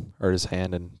kind of hurt his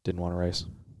hand and didn't want to race.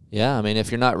 Yeah, I mean,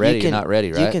 if you're not ready, you're not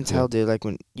ready, right? You can tell, dude. Like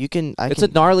when you can, it's a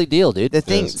gnarly deal, dude. The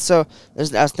thing, so I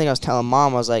was telling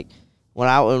Mom, I was like, when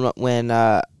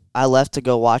I left to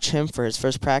go watch him for his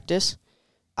first practice,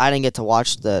 I didn't get to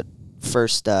watch the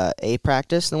first A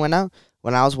practice and went out.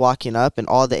 When I was walking up and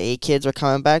all the A kids were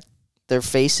coming back, their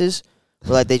faces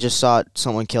were like they just saw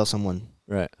someone kill someone.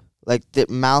 Right. Like the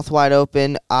mouth wide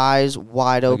open, eyes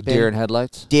wide open. Deer in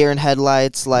headlights? Deer in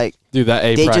headlights. Like, dude, that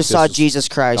A they practice just saw Jesus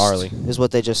Christ gnarly. is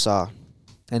what they just saw.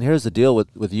 And here's the deal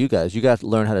with you guys. You got to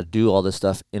learn how to do all this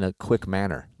stuff in a quick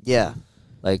manner. Yeah.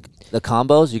 Like the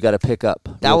combos, you got to pick up.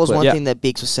 That was quick. one thing that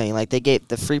Beeks was saying. Like they gave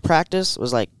the free practice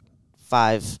was like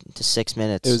 5 to 6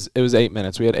 minutes. It was 8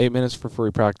 minutes. We had 8 minutes for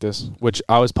free practice, which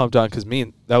I was pumped on because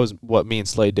that was what me and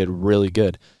Slade did really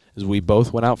good. Is we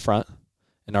both went out front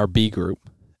in our B group,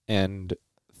 and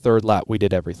third lap we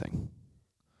did everything.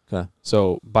 Okay.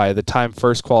 So by the time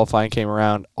first qualifying came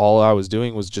around, all I was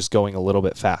doing was just going a little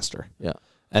bit faster. Yeah.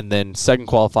 And then second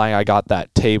qualifying, I got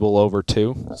that table over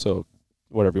 2, so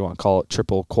whatever you want to call it,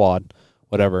 triple, quad,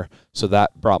 whatever. So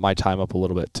that brought my time up a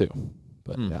little bit too.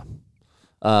 But yeah.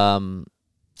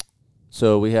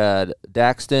 So we had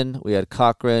Daxton, we had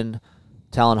Cochran,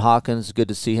 Talon Hawkins. Good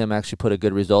to see him actually put a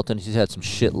good result in. He's had some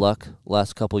shit luck the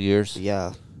last couple years.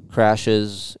 Yeah.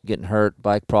 Crashes, getting hurt,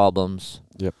 bike problems.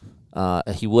 Yep.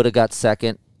 He would have got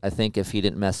second, I think, if he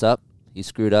didn't mess up. He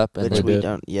screwed up. And which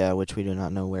we do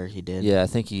not know where he did. Yeah, I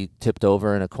think he tipped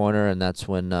over in a corner, and that's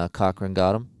when Cochran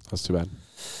got him. That's too bad.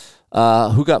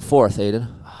 Who got fourth, Aiden?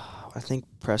 I think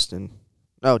Preston.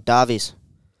 No, Davies.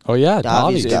 Oh, yeah,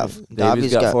 Davies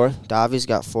got fourth? Davies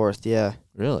got fourth, yeah.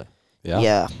 Really? Yeah.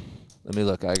 Yeah. Let me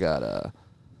look. I got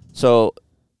so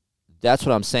that's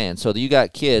what I'm saying. So you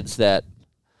got kids that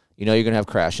you're going to have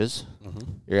crashes. Mm-hmm.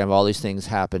 You're going to have all these things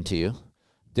happen to you.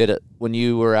 When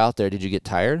you were out there, did you get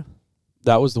tired?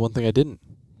 That was the one thing I didn't.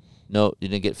 No, you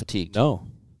didn't get fatigued. No.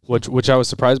 Which I was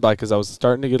surprised by because I was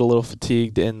starting to get a little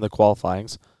fatigued in the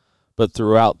qualifyings. But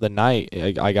throughout the night,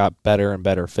 I got better and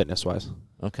better fitness-wise.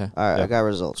 Okay. All right, Yep. I got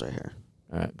results right here.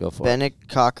 All right, go for Bennett,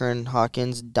 Cochran,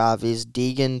 Hawkins, Davies,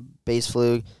 Deegan,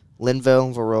 Baseflug,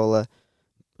 Linville, Varola.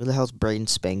 Who the hell's Braden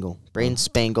Spangle? Braden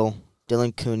Spangle,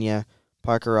 Dylan Cunha,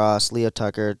 Parker Ross, Leo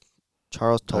Tucker,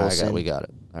 Charles Tolson. We got it.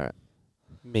 All right.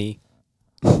 Me.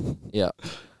 Yeah.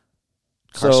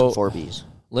 Carson So 4Bs.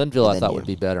 Linville, I And then thought you. would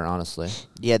be better, honestly.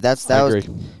 Yeah, that's I agree.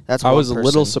 I one was a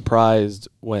little person. surprised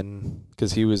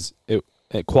because he was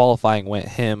at qualifying went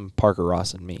him, Parker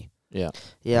Ross, and me. Yeah.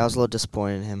 Yeah, I was a little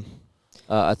disappointed in him.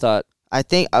 I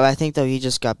think though he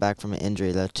just got back from an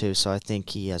injury though too, so I think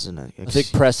he has an. I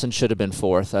think Preston should have been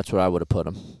fourth. That's where I would have put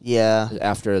him. Yeah.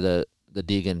 After the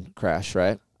Deegan crash,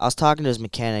 right? I was talking to his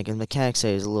mechanic, and the mechanic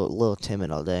said he's a little timid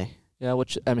all day. Yeah,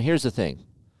 here's the thing.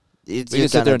 We It's can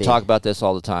sit there and gonna talk be. about this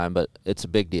all the time, but it's a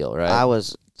big deal, right? I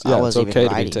was It's even okay to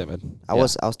be riding. timid. I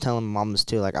was telling Mom this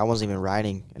too. Like I wasn't even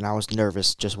riding, and I was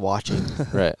nervous just watching.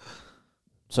 Right.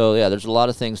 So yeah, there's a lot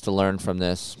of things to learn from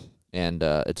this, and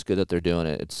it's good that they're doing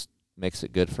it. It makes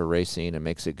it good for racing, and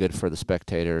makes it good for the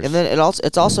spectators. And then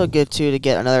it's also good too to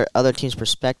get other team's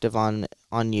perspective on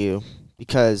you,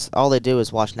 because all they do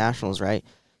is watch nationals, right?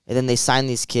 And then they sign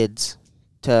these kids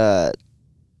to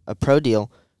a pro deal,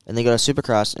 and they go to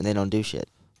Supercross, and they don't do shit.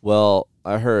 Well,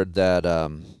 I heard that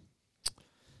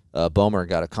Bomer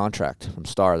got a contract from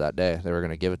Star that day. They were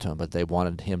going to give it to him, but they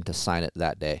wanted him to sign it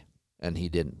that day, and he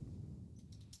didn't.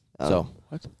 So,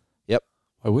 what? Yep.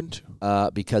 Why wouldn't you?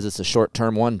 Because it's a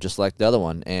short-term one, just like the other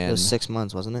one. And It was 6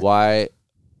 months, wasn't it?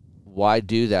 Why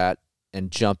do that and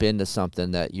jump into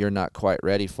something that you're not quite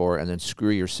ready for, and then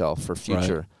screw yourself for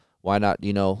future? Right. Why not,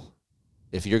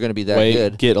 if you're going to be that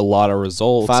good, get a lot of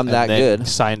results. If I'm that good,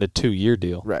 signed a 2-year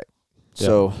deal. Right. Yep.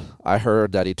 So I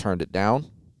heard that he turned it down,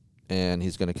 and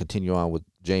he's going to continue on with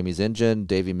Jamie's engine.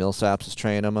 Davey Millsaps is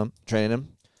training him.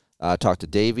 I talked to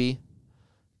Davey.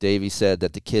 Davey said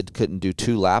that the kid couldn't do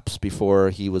 2 laps before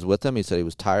he was with him. He said he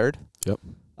was tired. Yep.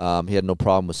 He had no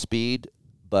problem with speed,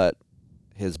 but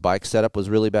his bike setup was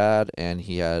really bad, and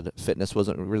fitness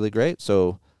wasn't really great.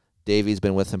 So Davey's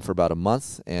been with him for about a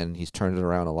month, and he's turned it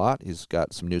around a lot. He's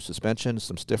got some new suspension,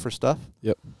 some stiffer stuff.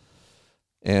 Yep.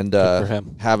 And for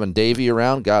him. Having Davey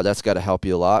around, God, that's got to help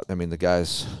you a lot. I mean, the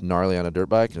guy's gnarly on a dirt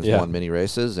bike and has won many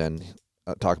races. And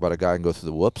talk about a guy who can go through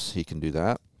the whoops. He can do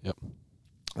that. Yep.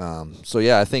 So,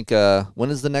 yeah, I think when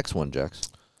is the next one,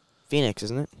 Jax? Phoenix,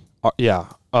 isn't it? No,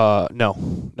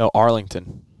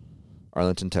 Arlington.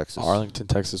 Arlington, Texas. Arlington,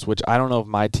 Texas, which I don't know if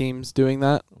my team's doing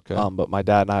that. Okay. But my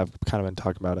dad and I have kind of been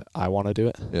talking about it. I want to do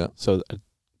it. Yeah. So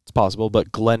it's possible.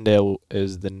 But Glendale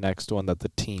is the next one that the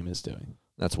team is doing.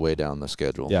 That's way down the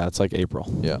schedule. Yeah, it's like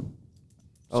April. Yeah.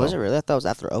 Oh, is it really? I thought it was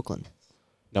after Oakland.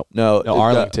 No,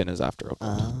 Arlington is after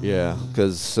Oakland. Yeah,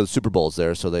 because Super Bowl's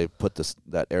there, so they put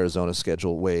that Arizona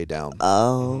schedule way down.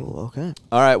 Oh, okay.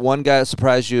 All right, one guy that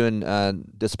surprised you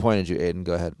and disappointed you, Aiden.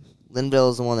 Go ahead. Linville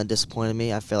is the one that disappointed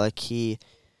me. I feel like he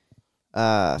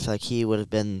would have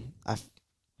been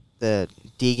the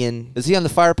Deegan. Is he on the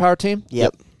Firepower team?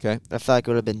 Yep. Okay. I feel like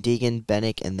it would have been Deegan,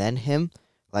 Bennick, and then him,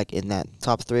 like in that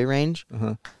top 3 range.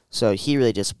 Uh-huh. So he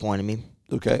really disappointed me.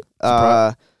 Okay.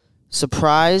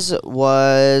 Surprise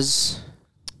was,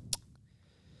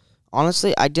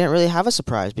 honestly, I didn't really have a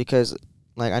surprise because,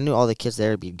 like, I knew all the kids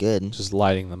there would be good. Just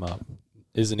lighting them up.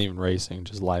 Isn't even racing,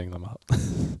 just lighting them up.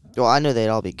 Well, I knew they'd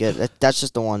all be good. That's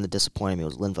just the one that disappointed me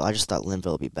was Linville. I just thought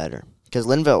Linville would be better. Because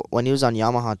Linville, when he was on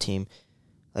Yamaha team,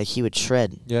 like, he would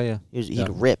shred. Yeah. He'd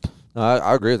rip. No,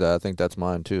 I agree with that. I think that's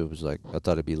mine, too. It was like, I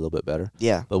thought it'd be a little bit better.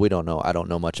 Yeah. But we don't know. I don't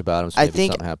know much about him, so maybe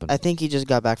something happened. I think he just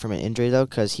got back from an injury, though,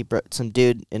 because some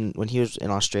dude, when he was in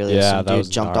Australia, Yeah, some that dude was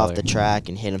jumped gnarly. off the track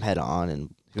and hit him head on.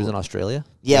 And He was in Australia?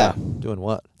 Yeah. Doing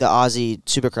what? The Aussie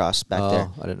Supercross back there.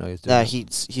 I didn't know he was doing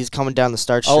that. He's coming down the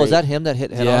start straight. Oh, is that him that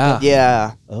hit head on?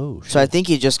 Yeah. Oh, shit. So I think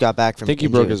he just got back from I think he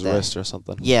injury broke his there. wrist or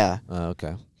something. Yeah.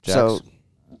 Okay. So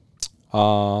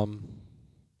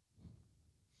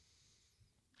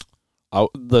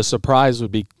the surprise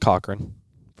would be Cochran,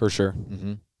 for sure.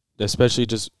 Mm-hmm. Especially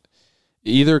just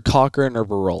either Cochran or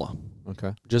Barola.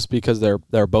 Okay. Just because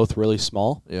they're both really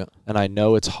small. Yeah. And I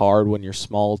know it's hard when you're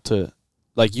small to,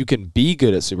 like, you can be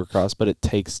good at Supercross, but it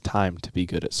takes time to be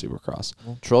good at Supercross.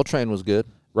 Well, Troll Train was good.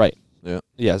 Right. Yeah.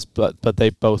 Yes, but they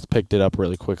both picked it up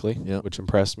really quickly, which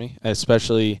impressed me,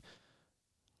 especially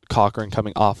Cochran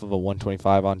coming off of a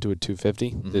 125 onto a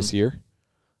 250 this year.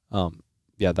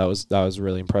 Yeah, that was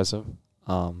really impressive.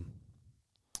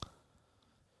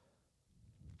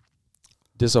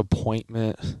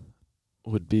 Disappointment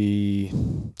would be,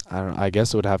 I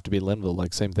guess it would have to be Linville.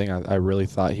 Like, same thing. I really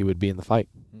thought he would be in the fight.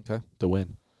 Okay. To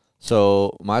win.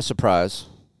 So my surprise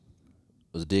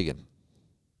was Deegan.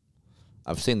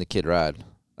 I've seen the kid ride.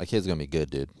 That kid's gonna be good,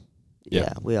 dude.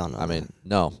 Yeah, we all know.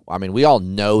 I mean, we all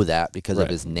know that because of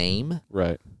his name.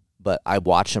 Right. But I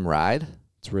watch him ride.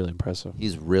 It's really impressive.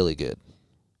 He's really good.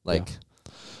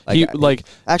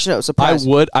 Actually, I was surprised.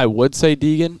 I would say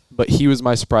Deegan, but he was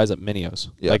my surprise at Minios.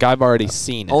 Yeah. Like, I've already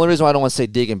seen it. Only reason why I don't want to say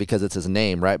Deegan because it's his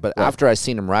name, right? But after I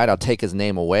seen him ride, I'll take his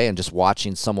name away and just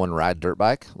watching someone ride dirt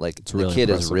bike, like it's the really kid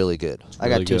impressive. is really good. I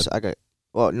got two.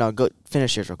 Well, no, go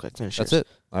finish yours real quick. Finish yours. That's it.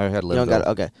 I had You don't got it.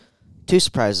 Okay. 2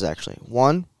 surprises actually.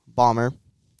 1, Bomber.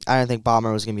 I didn't think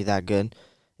Bomber was gonna be that good,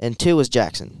 and 2 was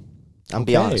Jackson. I'm gonna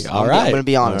be honest. All right. I'm gonna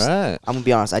be honest. All right. I'm gonna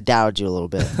be honest. I doubted you a little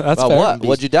bit. That's About fair. what?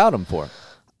 What'd you doubt him for?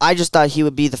 I just thought he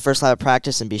would be the first lap of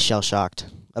practice and be shell shocked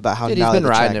about how Dude, he's gnarly been the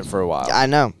riding track. it for a while. I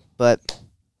know, but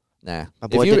Nah. my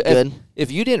boy did good.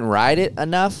 If you didn't ride it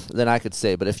enough, then I could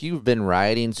say. But if you've been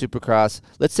riding Supercross,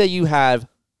 let's say you have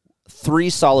 3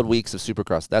 solid weeks of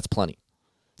Supercross, that's plenty.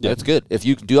 Yeah. That's good. If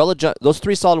you can do all those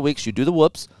 3 solid weeks, you do the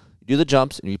whoops, you do the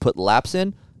jumps, and you put laps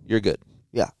in, you're good.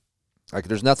 Yeah. Like,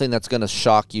 there's nothing that's going to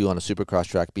shock you on a Supercross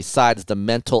track besides the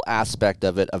mental aspect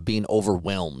of it, of being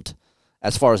overwhelmed.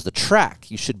 As far as the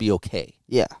track, you should be okay.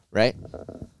 Yeah. Right?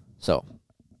 So,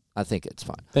 I think it's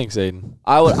fine. Thanks, Aiden.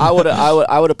 I would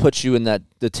have put you in the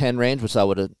 10 range, which I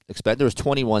would have expected. There was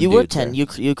 21 You dudes were 10. there.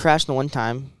 You crashed the one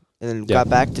time and then got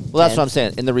back to 10. Well, that's what I'm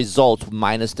saying. In the result,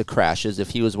 minus the crashes, if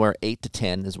he was where 8 to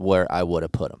 10 is where I would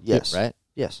have put him. Yes. Right?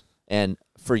 Yes. And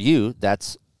for you,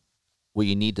 that's where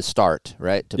you need to start,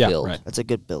 right? To build. Right. That's a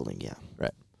good building, yeah.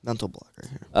 Right. Mental block right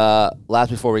here.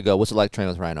 Last before we go, what's it like training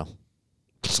with Rhino?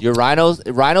 Your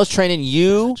Rhino's training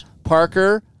you,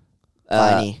 Parker,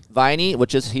 Viney,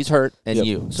 which is he's hurt, and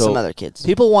you. So some other kids.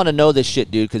 People want to know this shit,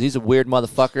 dude, because he's a weird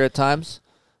motherfucker at times.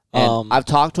 And I've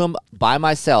talked to him by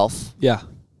myself. Yeah.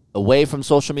 Away from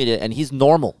social media, and he's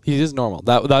normal. He is normal.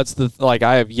 That's the like.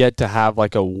 I have yet to have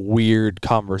like a weird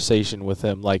conversation with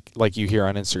him, like you hear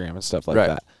on Instagram and stuff like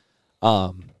that.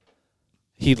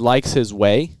 He likes his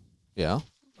way. Yeah,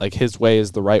 like his way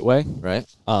is the right way. Right.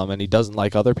 And he doesn't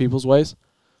like other people's ways.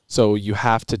 So you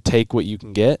have to take what you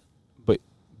can get,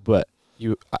 but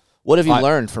you. What have you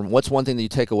learned from? What's one thing that you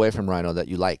take away from Rhino that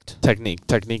you liked? Technique.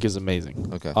 Technique is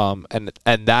amazing. Okay.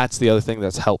 And that's the other thing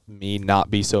that's helped me not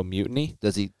be so mutiny.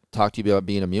 Does he talk to you about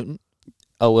being a mutant?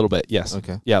 A little bit, yes.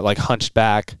 Okay. Yeah, like hunched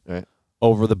back, right,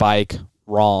 over the bike,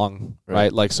 wrong,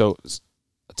 right? Like so, it's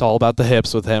all about the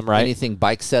hips with him, right? Anything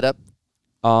bike setup?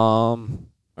 Or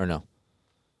no?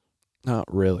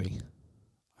 Not really.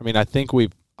 I mean, I think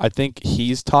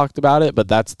he's talked about it, but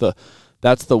that's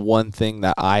the one thing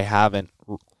that I've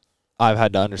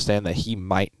had to understand that he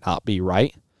might not be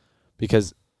right,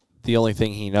 because the only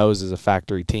thing he knows is a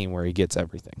factory team where he gets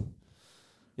everything.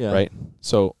 Yeah. Right.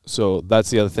 So that's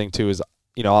the other thing too, is,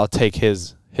 I'll take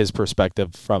his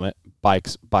perspective from it, bike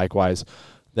wise.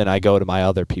 Then I go to my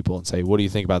other people and say, what do you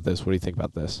think about this? What do you think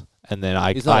about this? And then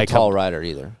he's not a tall rider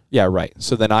either. Yeah. Right.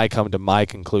 So then I come to my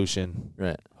conclusion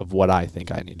right, of what I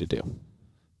think I need to do.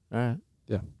 All right.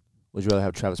 Yeah. Would you rather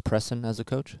have Travis Preston as a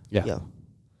coach? Yeah.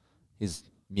 He's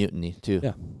mutiny too.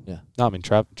 Yeah. Yeah. No, I mean,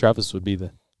 Travis would be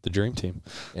the dream team.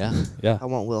 Yeah. Yeah. I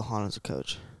want Will Hahn as a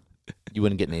coach. You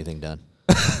wouldn't get anything done.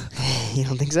 You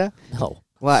don't think so? No.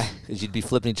 Why? Because you'd be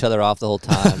flipping each other off the whole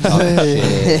time. Talking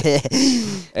shit.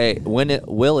 Hey,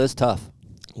 Will is tough.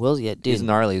 Will's dude. He's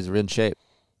gnarly. He's in shape.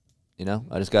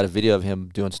 I just got a video of him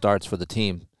doing starts for the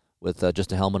team with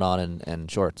just a helmet on and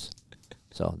shorts.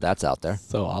 So that's out there.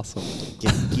 So awesome.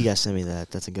 You guys send me that.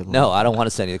 That's a good one. No, I don't want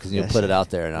to send you because you'll put it out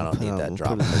there, and I don't need that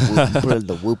drama. Put it in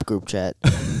the Whoop group chat.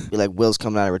 Be like, Will's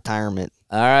coming out of retirement.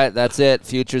 All right, that's it.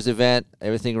 Futures event.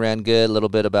 Everything ran good. A little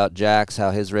bit about Jax,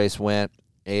 how his race went.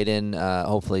 Aiden,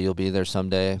 hopefully you'll be there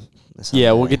someday.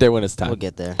 Yeah, we'll get there when it's time. We'll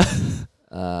get there.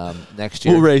 Next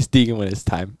year. We'll race Deegan when it's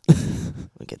time.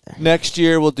 We'll get there. Next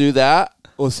year we'll do that.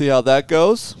 We'll see how that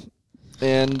goes.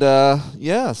 And,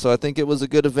 so I think it was a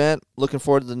good event. Looking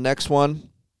forward to the next one.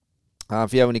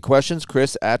 If you have any questions,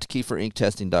 Chris at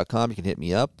KieferInkTesting.com. You can hit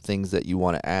me up. Things that you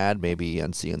want to add, maybe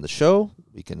and see in the show.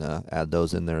 We can add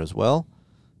those in there as well.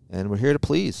 And we're here to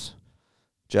please.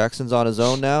 Jackson's on his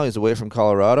own now. He's away from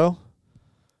Colorado.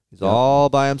 He's all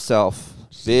by himself.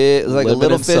 Big, like a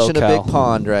little fish in a big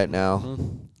pond right now.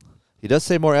 Mm-hmm. He does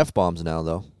say more F-bombs now,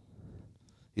 though.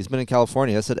 He's been in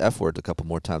California. I said F words a couple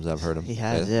more times I've heard him. He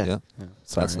has, yeah.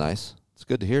 That's nice. It's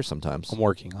good to hear sometimes. I'm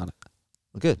working on it.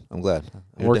 Good. I'm glad.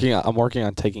 I'm working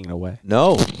on taking it away.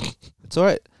 No. It's all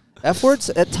right. F words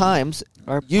at times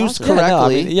are used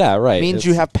correctly. Right. Means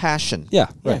you have passion. Yeah.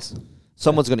 Right. Yes.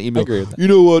 Someone's going to email. I agree with that. You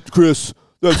know what, Chris?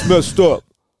 That's messed up.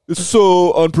 It's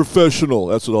so unprofessional.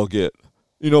 That's what I'll get.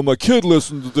 My kid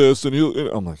listened to this, and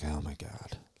I'm like, oh my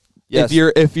god. Yes.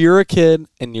 If you're a kid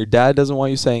and your dad doesn't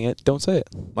want you saying it, don't say it.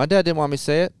 My dad didn't want me to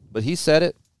say it, but he said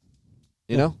it.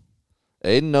 You know,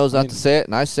 Aiden knows not to say it,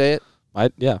 and I say it.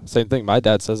 Same thing. My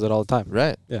dad says it all the time.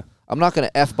 Right. Yeah. I'm not going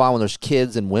to F-bomb when there's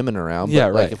kids and women around. But yeah,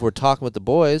 right. Like if we're talking with the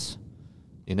boys,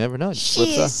 you never know.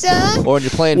 Son. Or when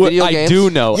you're playing video games. I do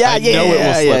know. I know it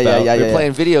will slip out. You're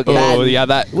playing video games. Oh,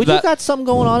 yeah. You got something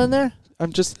going on in there?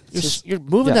 I'm just. You're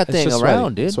moving that thing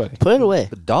around, dude. Put it away.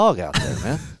 The dog out there,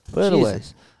 man. Put it away.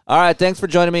 All right, thanks for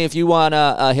joining me. If you want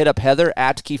to hit up Heather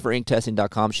at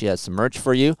KieferInkTesting.com, she has some merch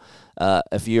for you.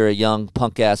 If you're a young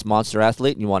punk-ass monster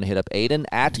athlete and you want to hit up Aiden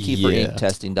at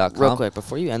KieferInkTesting.com. Real quick,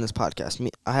 before you end this podcast,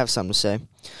 I have something to say.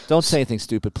 Don't say anything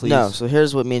stupid, please. No, so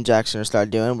here's what me and Jackson are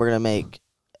starting doing. We're going to make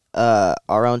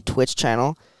our own Twitch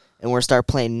channel, and we're going to start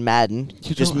playing Madden.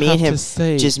 Just me and him.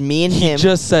 He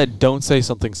just said, don't say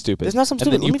something stupid. There's not something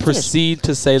stupid. And then you proceed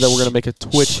to say that we're going to make a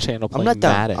Twitch channel playing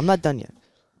Madden. I'm not done yet.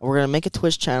 We're going to make a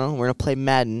Twitch channel. We're going to play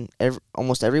Madden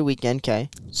almost every weekend,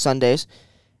 Sundays.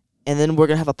 And then we're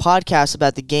going to have a podcast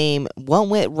about the game, what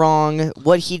went wrong,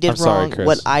 what he did wrong,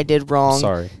 what I did wrong.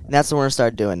 Sorry. And that's what we're going to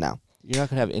start doing now. You're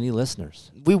not going to have any listeners.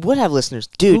 We would have listeners.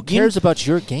 Dude, who cares about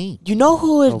your game? You know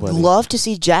who would love to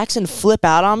see Jackson flip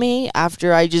out on me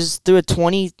after I just threw a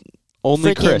 20...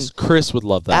 Only Chris. Chris would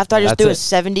love that. After I just threw a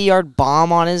 70-yard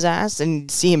bomb on his ass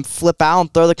and see him flip out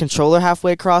and throw the controller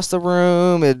halfway across the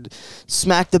room and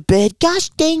smack the bed. Gosh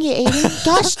dang it, Aiden.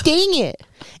 Gosh dang it.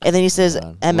 And then he says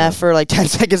MF for like 10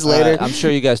 seconds later. I'm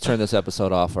sure you guys turned this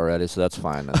episode off already, so that's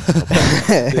fine.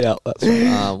 Yeah, that's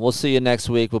right. We'll see you next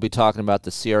week. We'll be talking about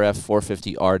the CRF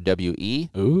 450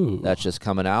 RWE. Ooh. That's just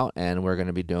coming out, and we're going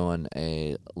to be doing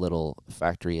a little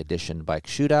factory edition bike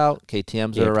shootout.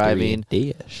 KTMs are arriving.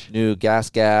 New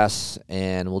gas,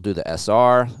 and we'll do the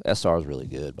SR. SR is really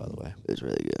good, by the way. It's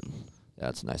really good. Yeah,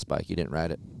 it's a nice bike. You didn't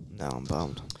ride it? No, I'm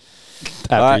bummed.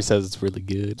 After he says it's really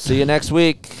good. See you next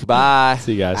week. Bye.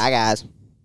 See you guys. Bye, guys.